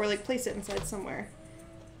inside or like place it inside somewhere.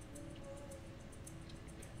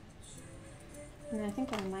 And then I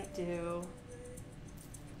think what I might do,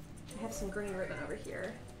 I have some green ribbon over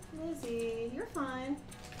here. Lizzie, you're fine.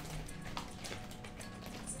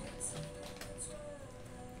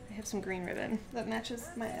 I have some green ribbon that matches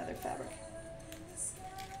my other fabric.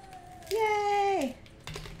 Yay!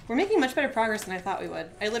 We're making much better progress than I thought we would.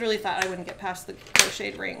 I literally thought I wouldn't get past the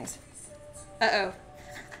crocheted rings. Uh-oh.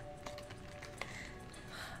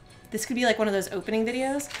 This could be like one of those opening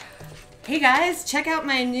videos. Hey guys, check out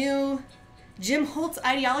my new Jim Holtz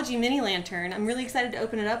Ideology mini lantern. I'm really excited to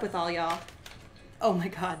open it up with all y'all. Oh my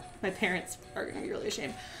god, my parents are gonna be really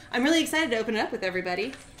ashamed. I'm really excited to open it up with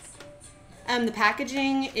everybody. The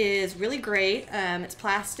packaging is really great. It's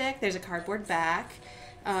plastic, there's a cardboard back.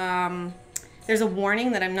 There's a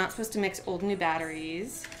warning that I'm not supposed to mix old and new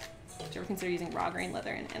batteries. Did you ever consider using raw grain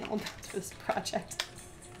leather and animal bones for this project?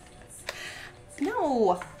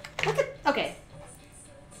 No! Look at, okay.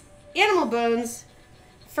 Animal bones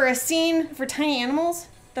for a scene for tiny animals,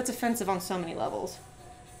 that's offensive on so many levels.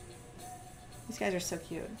 These guys are so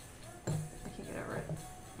cute. I can't get over it.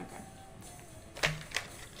 Okay.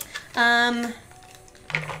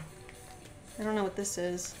 I don't know what this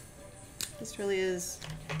is. This really is...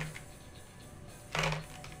 I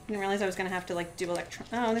didn't realize I was gonna have to like do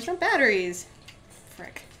oh, there's no batteries.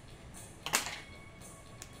 Frick.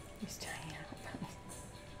 These tiny animal bones.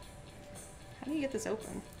 How do you get this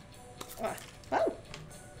open? Oh!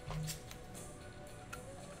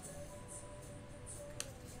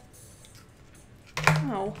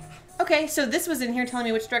 Oh. Okay, so this was in here telling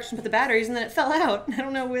me which direction to put the batteries, and then it fell out. I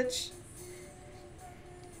don't know which.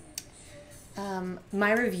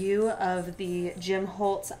 My review of the Jim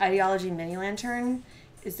Holtz Ideology mini lantern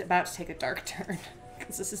is about to take a dark turn,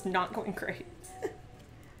 because this is not going great.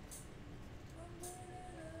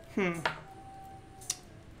 I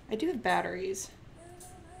do have batteries.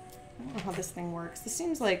 I don't know how this thing works. This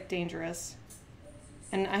seems like dangerous.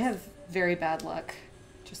 And I have very bad luck,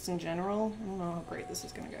 just in general. I don't know how great this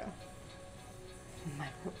is gonna go. My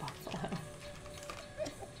robot fell out.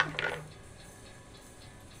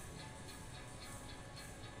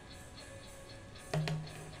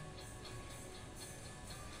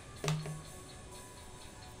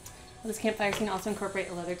 Will this campfire scene also incorporate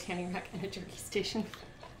a leather tanning rack and a jerky station?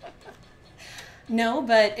 No,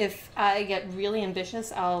 but if I get really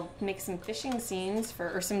ambitious, I'll make some fishing scenes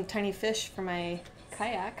or some tiny fish for my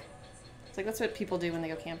kayak. It's like, that's what people do when they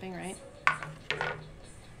go camping, right?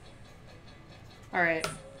 All right.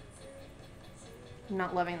 I'm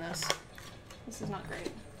not loving this. This is not great.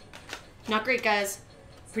 Not great, guys.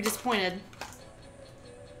 Pretty disappointed.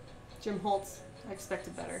 Jim Holtz. I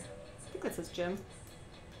expected better. I think that says Jim.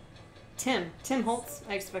 Tim Holtz.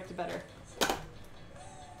 I expected better.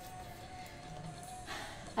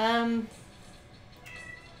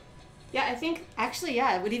 Yeah, I think, actually,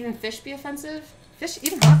 yeah, would even fish be offensive? Fish,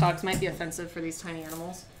 even hot dogs might be offensive for these tiny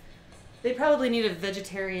animals. They probably need a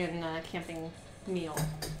vegetarian camping meal.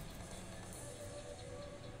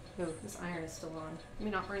 Oh, this iron is still on. Let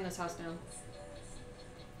me not burn this house down.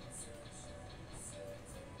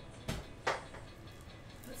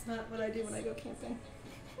 That's not what I do when I go camping.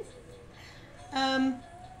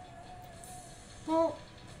 Well,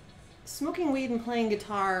 smoking weed and playing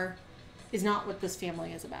guitar is not what this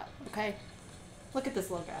family is about, okay? Look at this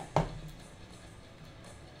little guy.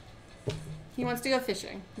 He wants to go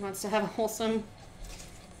fishing. He wants to have a wholesome...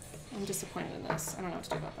 I'm disappointed in this. I don't know what to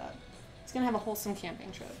do about that. He's gonna have a wholesome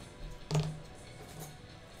camping trip.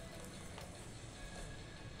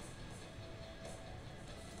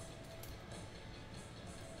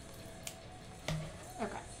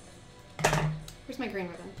 Okay. Where's my green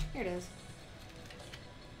ribbon? Here it is.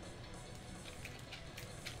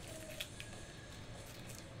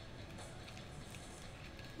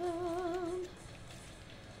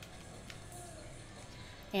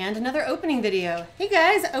 And another opening video. Hey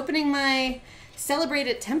guys, opening my Celebrate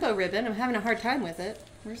at Tempo ribbon. I'm having a hard time with it.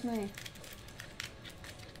 Where's my...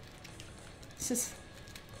 It's just...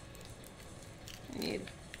 I need...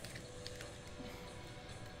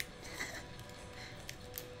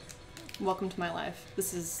 Welcome to my life.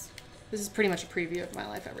 This is pretty much a preview of my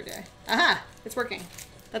life every day. Aha! It's working.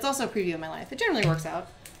 That's also a preview of my life. It generally works out.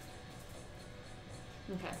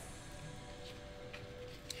 Okay.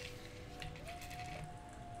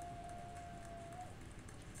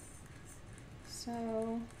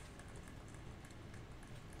 So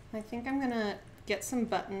I think I'm gonna get some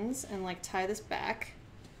buttons and like tie this back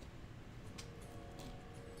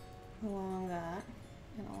along that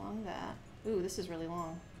and along that. Ooh, this is really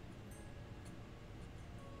long.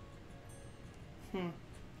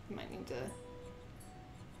 Might need to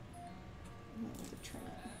trim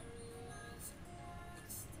it.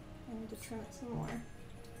 I need to trim it some more.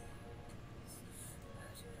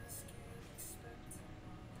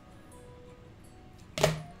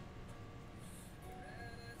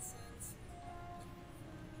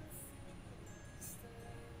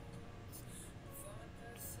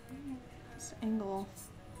 This angle,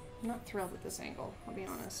 I'm not thrilled with this angle, I'll be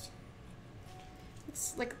honest.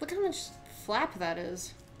 It's like, look how much flap that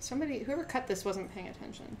is. Somebody, whoever cut this wasn't paying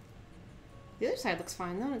attention. The other side looks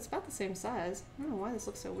fine though, and it's about the same size. I don't know why this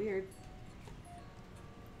looks so weird.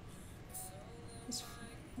 Oops.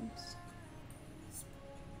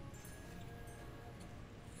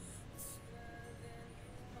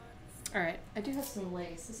 Alright, I do have some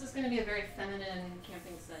lace. This is going to be a very feminine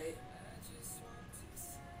camping site.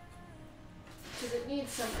 Because it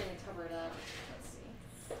needs something to cover it up. Let's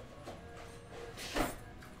see.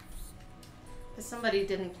 Because somebody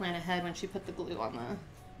didn't plan ahead when she put the glue on the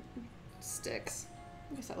sticks.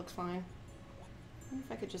 I guess that looks fine. I wonder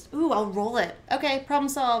if I could just... Ooh, I'll roll it. Okay, problem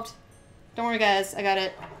solved. Don't worry, guys. I got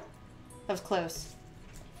it. That was close.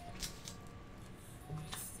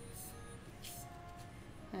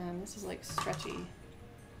 This is like stretchy.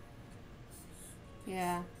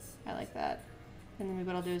 Yeah, I like that. And then maybe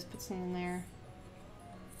what I'll do is put some in there.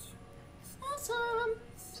 Awesome!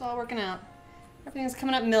 It's all working out. Everything's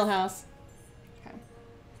coming up Millhouse. Okay.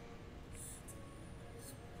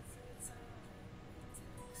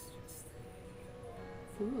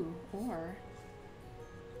 Ooh, or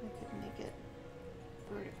I could make it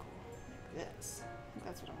vertical like this. I think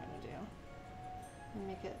that's what I'm gonna do. And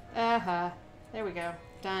make it, there we go.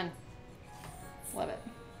 Done. Love it.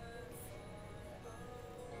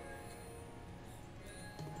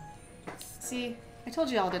 See, I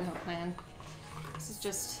told you all didn't have a plan. This is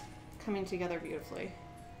just coming together beautifully.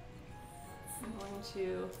 I'm going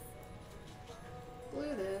to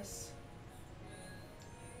glue this.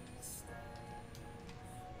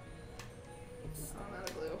 Oh, I'm out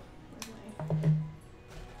of glue. Where's my...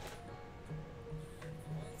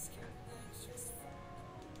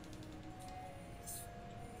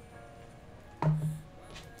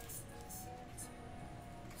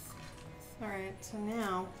 Alright, so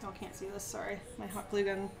now, y'all can't see this, sorry, my hot glue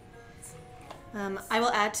gun. I will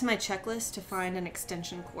add to my checklist to find an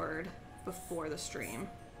extension cord before the stream.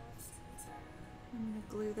 I'm gonna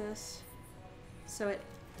glue this so it...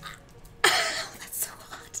 That's so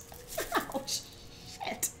hot. Oh,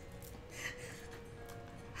 shit.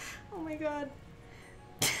 Oh my god.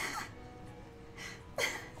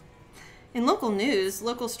 In local news,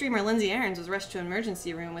 local streamer Lindsay Aarons was rushed to an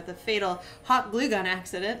emergency room with a fatal hot glue gun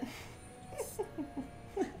accident.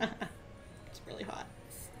 It's really hot.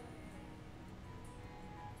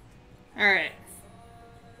 Alright.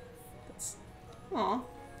 That's... Aw.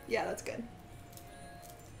 Yeah, that's good.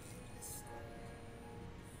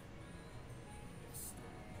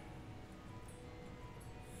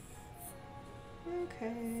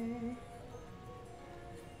 Okay.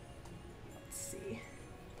 Let's see.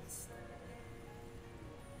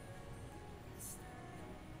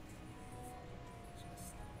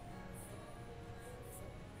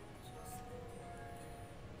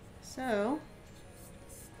 So,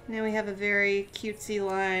 now we have a very cutesy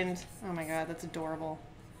lined, oh my god, that's adorable.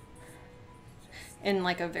 In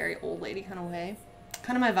like a very old lady kind of way.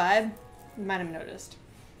 Kind of my vibe, you might have noticed.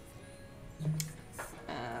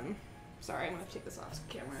 Sorry, I'm gonna take this off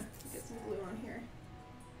camera, get some glue on here.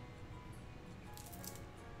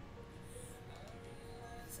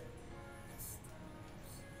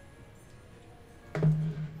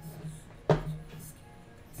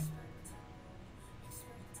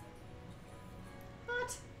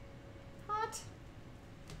 Hot. Hot.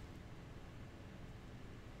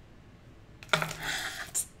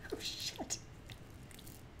 Hot. Oh shit.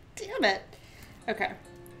 Damn it. Okay.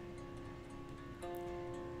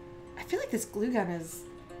 I feel like this glue gun is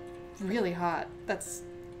really hot. That's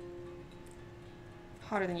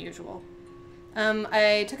hotter than usual.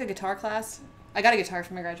 I took a guitar class. I got a guitar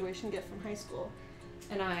for my graduation gift from high school.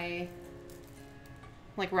 And I,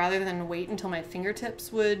 like, rather than wait until my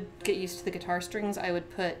fingertips would get used to the guitar strings, I would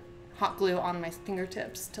put hot glue on my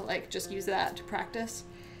fingertips to, like, just use that to practice.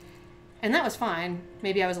 And that was fine.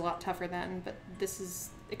 Maybe I was a lot tougher then, but this is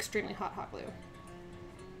extremely hot glue.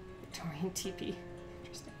 Victorian teepee.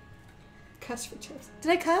 Interesting. Cuss for chips.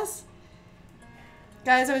 Did I cuss?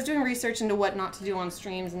 Guys, I was doing research into what not to do on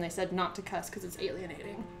streams, and they said not to cuss because it's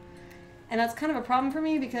alienating. And that's kind of a problem for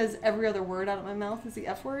me because every other word out of my mouth is the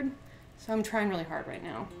F word. So I'm trying really hard right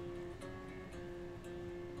now.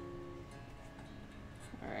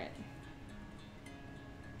 Alright.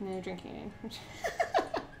 No drinking.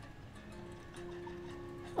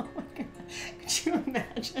 Oh my god. Could you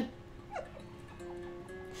imagine?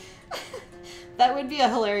 a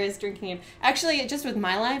hilarious drinking game. Actually, just with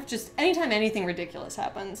my life, just anytime anything ridiculous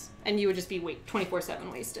happens, and you would just be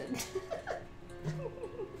 24/7 wasted.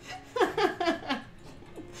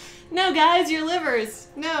 No, guys, your livers.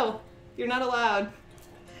 No, you're not allowed.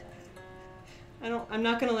 I'm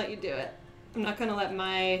not gonna let you do it. I'm not gonna let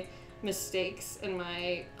my mistakes and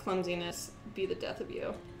my clumsiness be the death of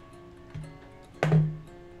you.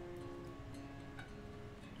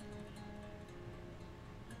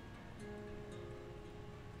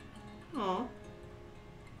 Aw.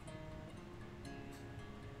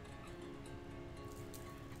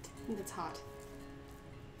 I think it's hot.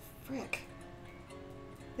 Frick.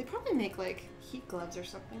 They probably make, like, heat gloves or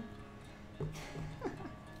something.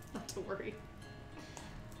 Not to worry.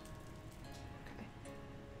 Okay.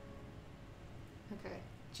 Okay.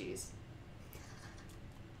 Jeez.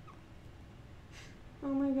 Oh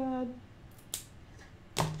my god.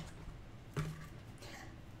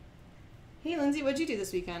 Hey, Lindsay, what'd you do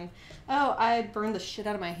this weekend? Oh, I burned the shit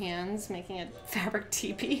out of my hands making a fabric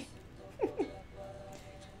teepee.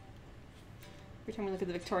 Every time we look at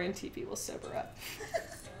the Victorian teepee, we'll sober up.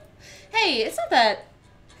 Hey, it's not that...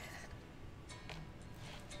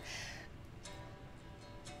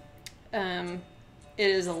 It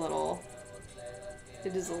is a little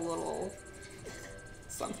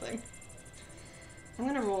something. I'm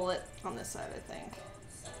gonna roll it on this side, I think.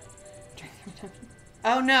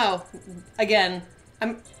 Oh no! Again,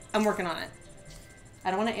 I'm working on it. I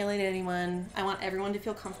don't want to alienate anyone. I want everyone to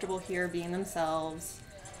feel comfortable here being themselves.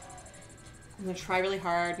 I'm gonna try really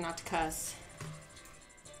hard not to cuss.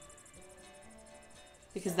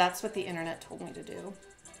 Because that's what the internet told me to do.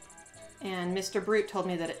 And Mr. Brute told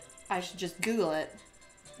me that I should just Google it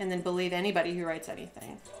and then believe anybody who writes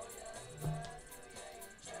anything.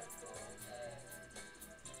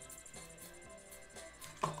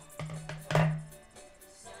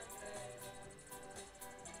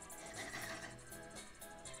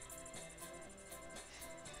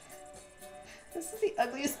 This is the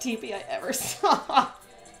ugliest teepee I ever saw.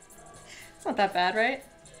 It's not that bad, right?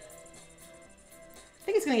 I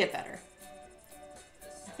think it's gonna get better.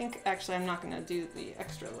 I think actually I'm not gonna do the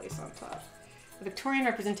extra lace on top. A Victorian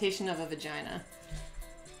representation of a vagina.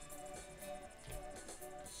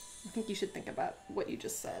 I think you should think about what you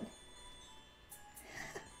just said.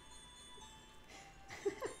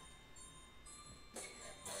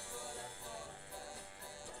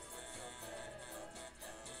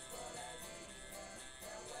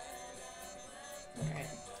 Okay,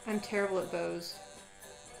 I'm terrible at bows.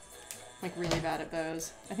 Like really bad at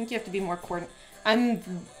bows. I think you have to be more coordinated. I'm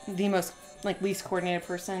the most least coordinated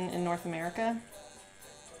person in North America.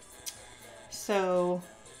 So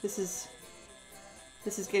this is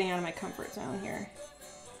getting out of my comfort zone here.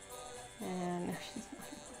 And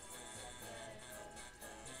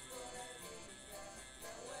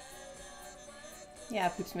yeah,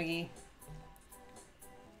 Poops McGee.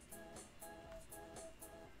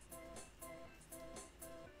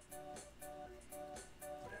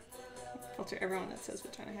 Filter everyone that says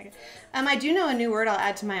vagina haggard. I do know a new word I'll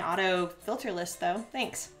add to my auto filter list though.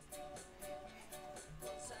 Thanks.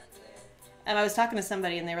 And I was talking to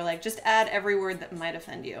somebody and they were like, just add every word that might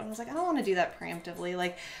offend you. And I was like, I don't want to do that preemptively.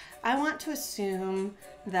 Like, I want to assume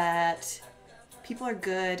that people are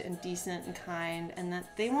good and decent and kind and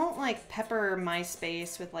that they won't like pepper my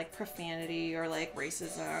space with like profanity or like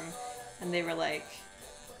racism. And they were like,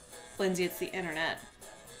 Lindsay, it's the internet.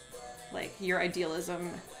 Like, your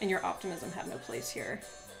idealism and your optimism have no place here.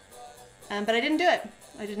 But I didn't do it.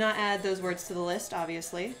 I did not add those words to the list,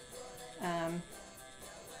 obviously.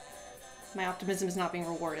 My optimism is not being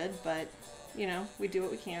rewarded, but, you know, we do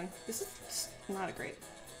what we can. This is not a great...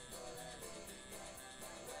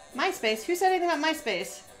 MySpace? Who said anything about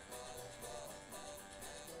MySpace?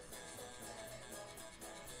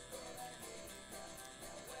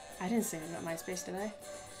 I didn't say anything about MySpace, did I?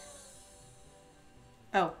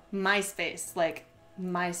 Oh, MySpace. Like,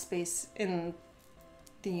 MySpace in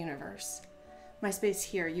the universe. MySpace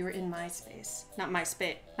here. You were in MySpace. Not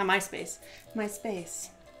MySpace. Not MySpace. MySpace.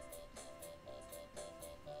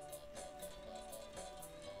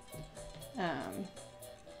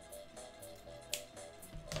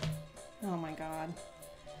 Oh my god.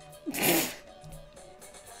 I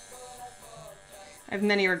have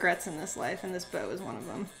many regrets in this life, and this bow is one of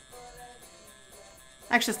them.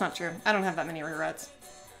 Actually, it's not true. I don't have that many regrets.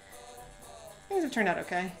 Things have turned out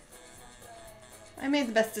okay. I made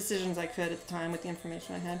the best decisions I could at the time with the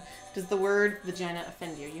information I had. Does the word vagina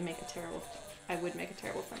offend you? You make a terrible... I would make a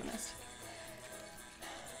terrible feminist.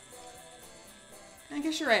 I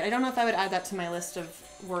guess you're right. I don't know if I would add that to my list of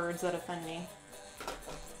words that offend me.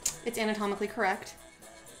 It's anatomically correct.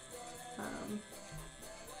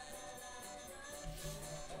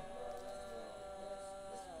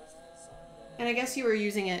 And I guess you were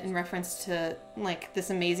using it in reference to like this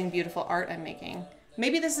amazing, beautiful art I'm making.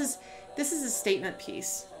 Maybe this is a statement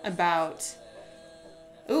piece about.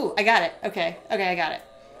 Ooh, I got it. Okay, I got it.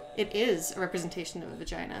 It is a representation of a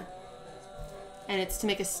vagina. And it's to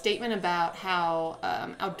make a statement about how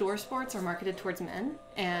outdoor sports are marketed towards men,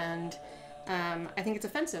 and I think it's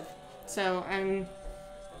offensive. So I'm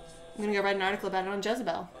gonna go write an article about it on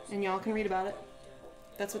Jezebel, and y'all can read about it.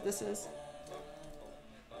 That's what this is.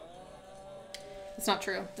 It's not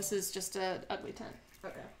true. This is just a ugly tent.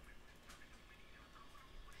 Okay.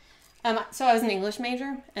 So I was an English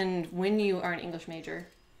major, and when you are an English major,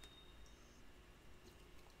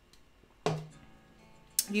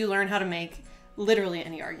 you learn how to make literally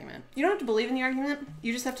any argument. You don't have to believe in the argument.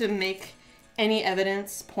 You just have to make any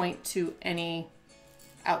evidence point to any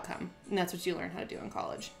outcome. And that's what you learn how to do in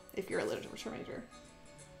college if you're a literature major.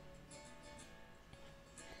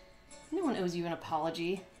 No one owes you an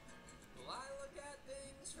apology. Well, I look at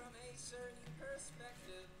things from a certain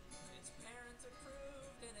perspective. It's parent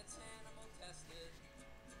approved and it's animal tested.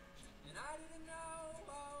 And I didn't know,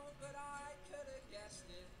 but I could have guessed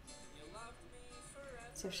it. You loved me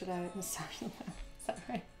forever. So should I massage them? Is that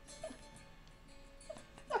right?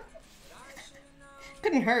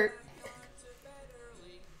 Couldn't hurt.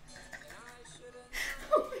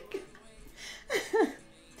 Oh my god.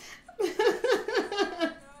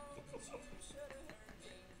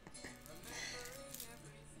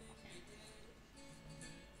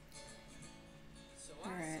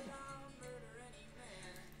 Alright.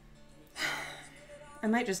 I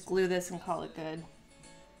might just glue this and call it good.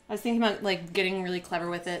 I was thinking about like getting really clever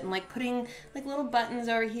with it and like putting like little buttons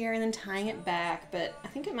over here and then tying it back, but I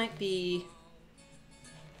think it might be...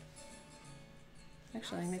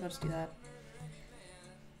 Actually, maybe I'll just do that.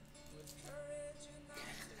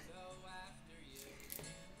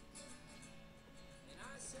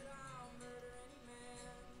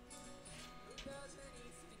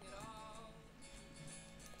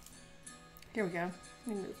 Here we go.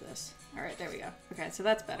 Let me move this. All right, there we go. Okay, so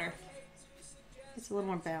that's better. It's a little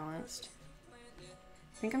more balanced.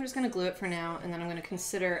 I think I'm just going to glue it for now, and then I'm going to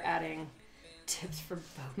consider adding tips for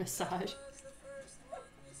bow massage.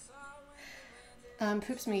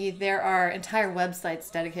 Poops me, there are entire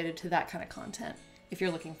websites dedicated to that kind of content, if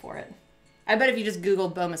you're looking for it. I bet if you just Google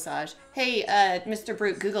bow massage, hey, Mr.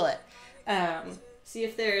 Brute, Google it. See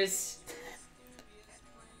if there's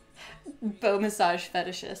bow massage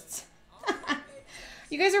fetishists.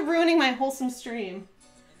 You guys are ruining my wholesome stream.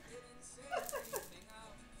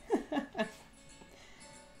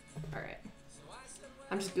 Alright.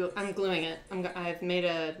 I'm gluing it. I've made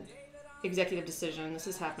a executive decision. This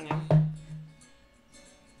is happening.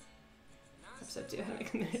 Episode 2, how to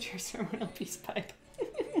make a miniature ceremonial peace pipe.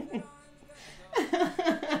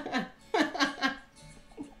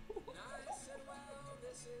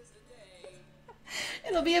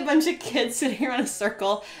 It'll be a bunch of kids sitting around a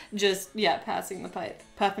circle, just, yeah, passing the pipe.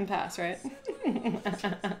 Puff and pass, right?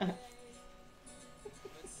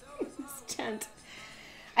 This tent.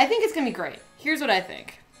 I think it's going to be great. Here's what I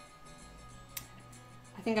think.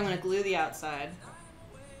 I think I'm going to glue the outside.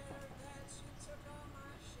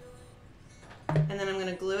 And then I'm going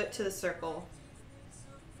to glue it to the circle.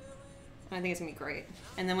 And I think it's going to be great.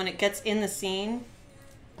 And then when it gets in the scene,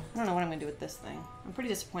 I don't know what I'm going to do with this thing. I'm pretty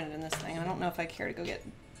disappointed in this thing. I don't know if I care to go get...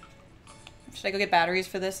 Should I go get batteries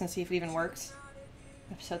for this and see if it even works?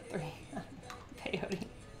 Episode 3. Peyote.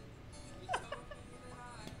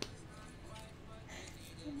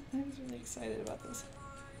 I was really excited about this. Is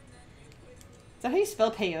that how you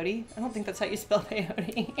spell peyote? I don't think that's how you spell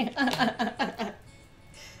peyote.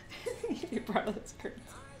 You're proud of this curtain.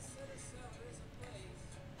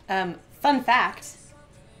 Fun fact.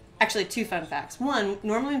 Actually, 2 fun facts. 1,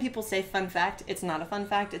 normally when people say fun fact, it's not a fun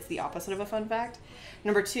fact. It's the opposite of a fun fact.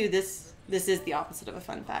 Number 2, this is the opposite of a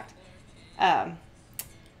fun fact.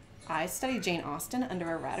 I studied Jane Austen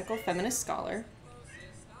under a radical feminist scholar.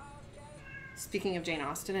 Speaking of Jane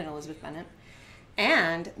Austen and Elizabeth Bennet.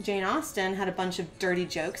 And Jane Austen had a bunch of dirty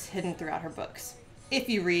jokes hidden throughout her books. If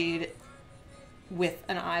you read with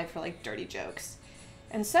an eye for like dirty jokes.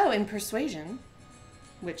 And so in Persuasion,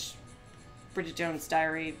 which Bridget Jones'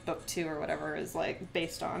 Diary book 2 or whatever is like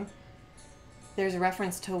based on, there's a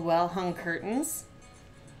reference to well-hung curtains.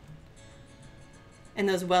 And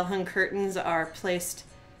those well-hung curtains are placed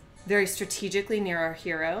very strategically near our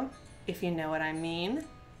hero, if you know what I mean.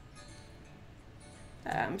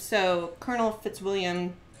 So Colonel Fitzwilliam,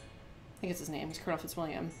 I think it's his name, he's Colonel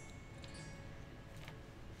Fitzwilliam.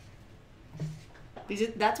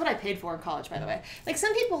 That's what I paid for in college, by the way. Like,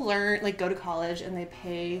 some people go to college and they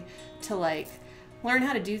pay to, like, learn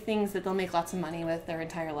how to do things that they'll make lots of money with their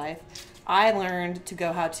entire life. I learned to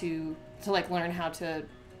go how to like learn how to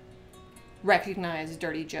recognize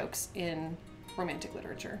dirty jokes in romantic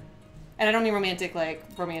literature. And I don't mean romantic like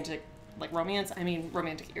romance, I mean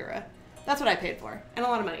romantic era. That's what I paid for. And a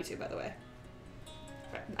lot of money too, by the way.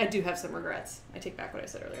 I do have some regrets. I take back what I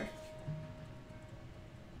said earlier.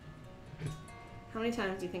 How many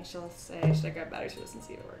times do you think she'll say, should I grab batteries for this and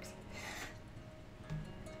see if it works?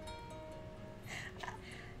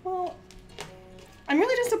 Well, I'm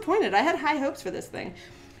really disappointed. I had high hopes for this thing.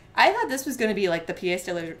 I thought this was going to be like the pièce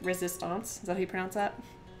de la résistance. Is that how you pronounce that?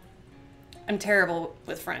 I'm terrible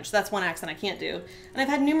with French. That's one accent I can't do. And I've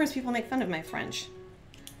had numerous people make fun of my French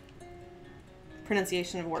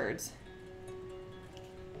pronunciation of words.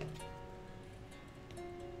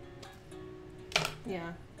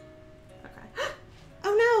 Yeah. Okay.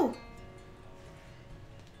 Oh no!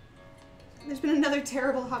 There's been another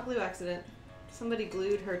terrible hot glue accident. Somebody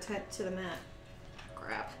glued her tent to the mat.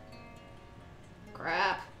 Crap.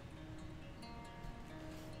 Crap.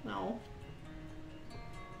 No.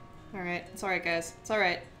 Alright, it's alright guys. It's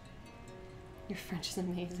alright. Your French is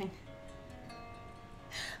amazing.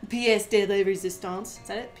 Pièce de la résistance. Is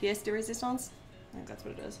that it? Pièce de résistance? I think that's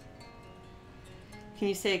what it is. Can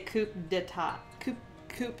you say coup d'etat? Coup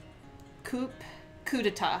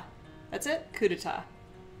d'etat. That's it? Coup d'etat.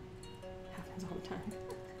 Happens all the time.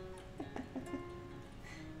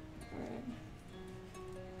 Alright.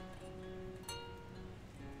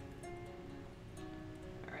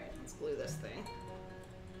 Alright, let's glue this thing.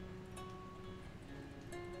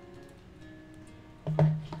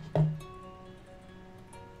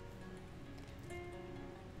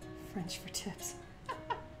 French for tips.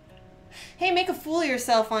 Hey, make a fool of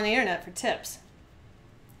yourself on the internet for tips.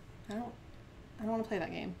 I don't want to play that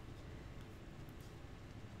game.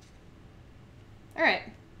 All right.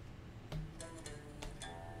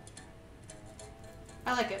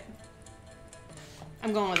 I like it.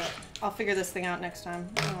 I'm going with it. I'll figure this thing out next time.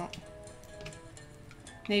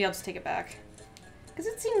 Maybe I'll just take it back. Because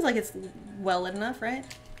it seems like it's well lit enough, right?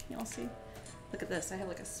 Y'all see? Look at this. I have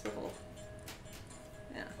like a swivel.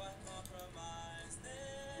 Yeah.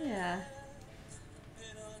 Yeah.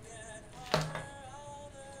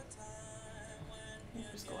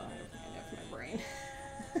 Just go on everything I know from my brain.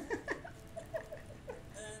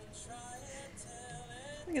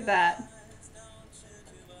 Look at that.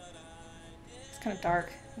 It's kind of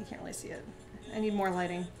dark. You can't really see it. I need more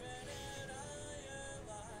lighting.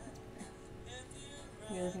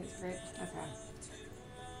 You really think it's great? Okay.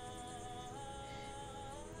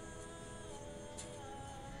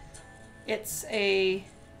 It's a...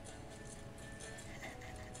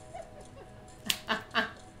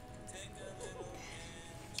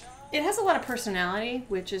 It has a lot of personality,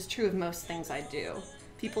 which is true of most things I do.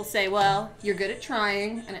 People say, well, you're good at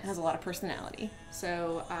trying, and it has a lot of personality.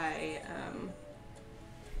 So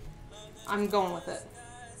I'm going with it.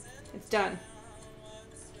 It's done.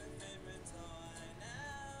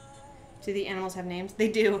 Do the animals have names? They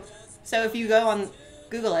do. So if you go on,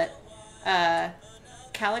 Google it,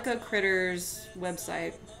 Calico Critters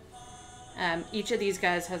website, each of these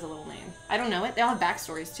guys has a little name. I don't know it. They all have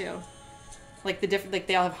backstories too. Like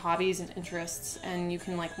they all have hobbies and interests, and you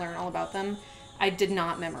can like learn all about them. I did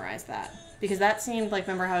not memorize that because that seemed like,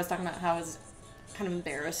 remember how I was talking about how I was kind of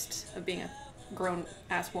embarrassed of being a grown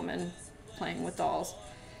ass woman playing with dolls.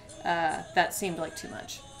 That seemed like too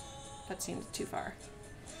much. That seemed too far.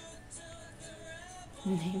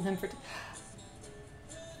 Name them for...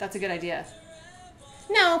 That's a good idea.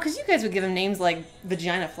 No, because you guys would give them names like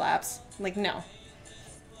vagina flaps. Like, no.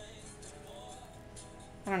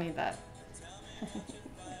 I don't need that.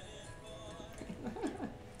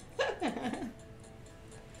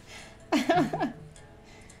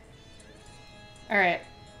 All right.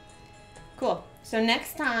 Cool. So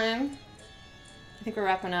next time, I think we're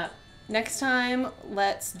wrapping up. Next time,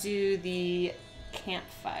 let's do the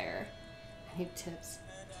campfire. I need tips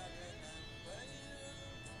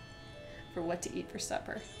for what to eat for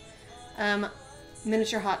supper.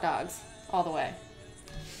 Miniature hot dogs, all the way.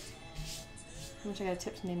 How much I got a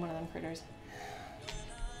tip to name one of them critters?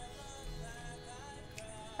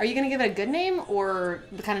 Are you gonna give it a good name or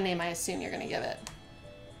the kind of name I assume you're gonna give it?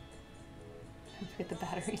 Don't forget the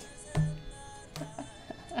battery.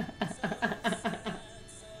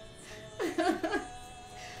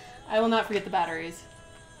 I will not forget the batteries.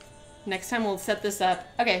 Next time we'll set this up.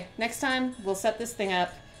 Okay, next time we'll set this thing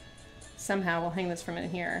up. Somehow we'll hang this from in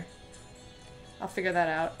here. I'll figure that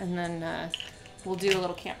out, and then we'll do a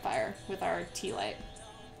little campfire with our tea light.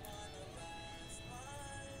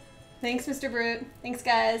 Thanks, Mr. Brute. Thanks,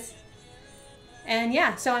 guys. And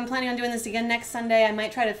yeah, so I'm planning on doing this again next Sunday. I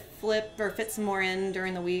might try to flip or fit some more in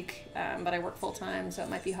during the week, but I work full time, so it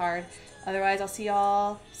might be hard. Otherwise, I'll see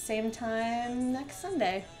y'all same time next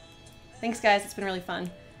Sunday. Thanks, guys. It's been really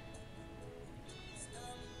fun.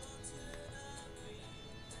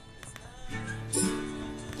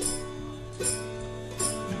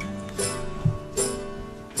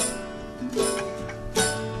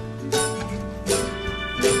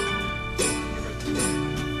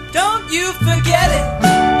 Don't you forget it,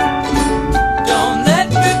 don't let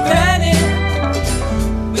regret it.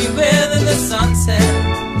 We live in the sunset,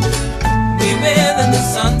 we live in the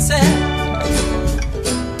sunset.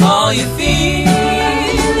 All you feel,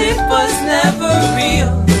 it was never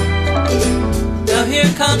real. Now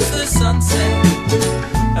here comes the sunset,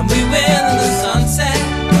 and we live in the sunset.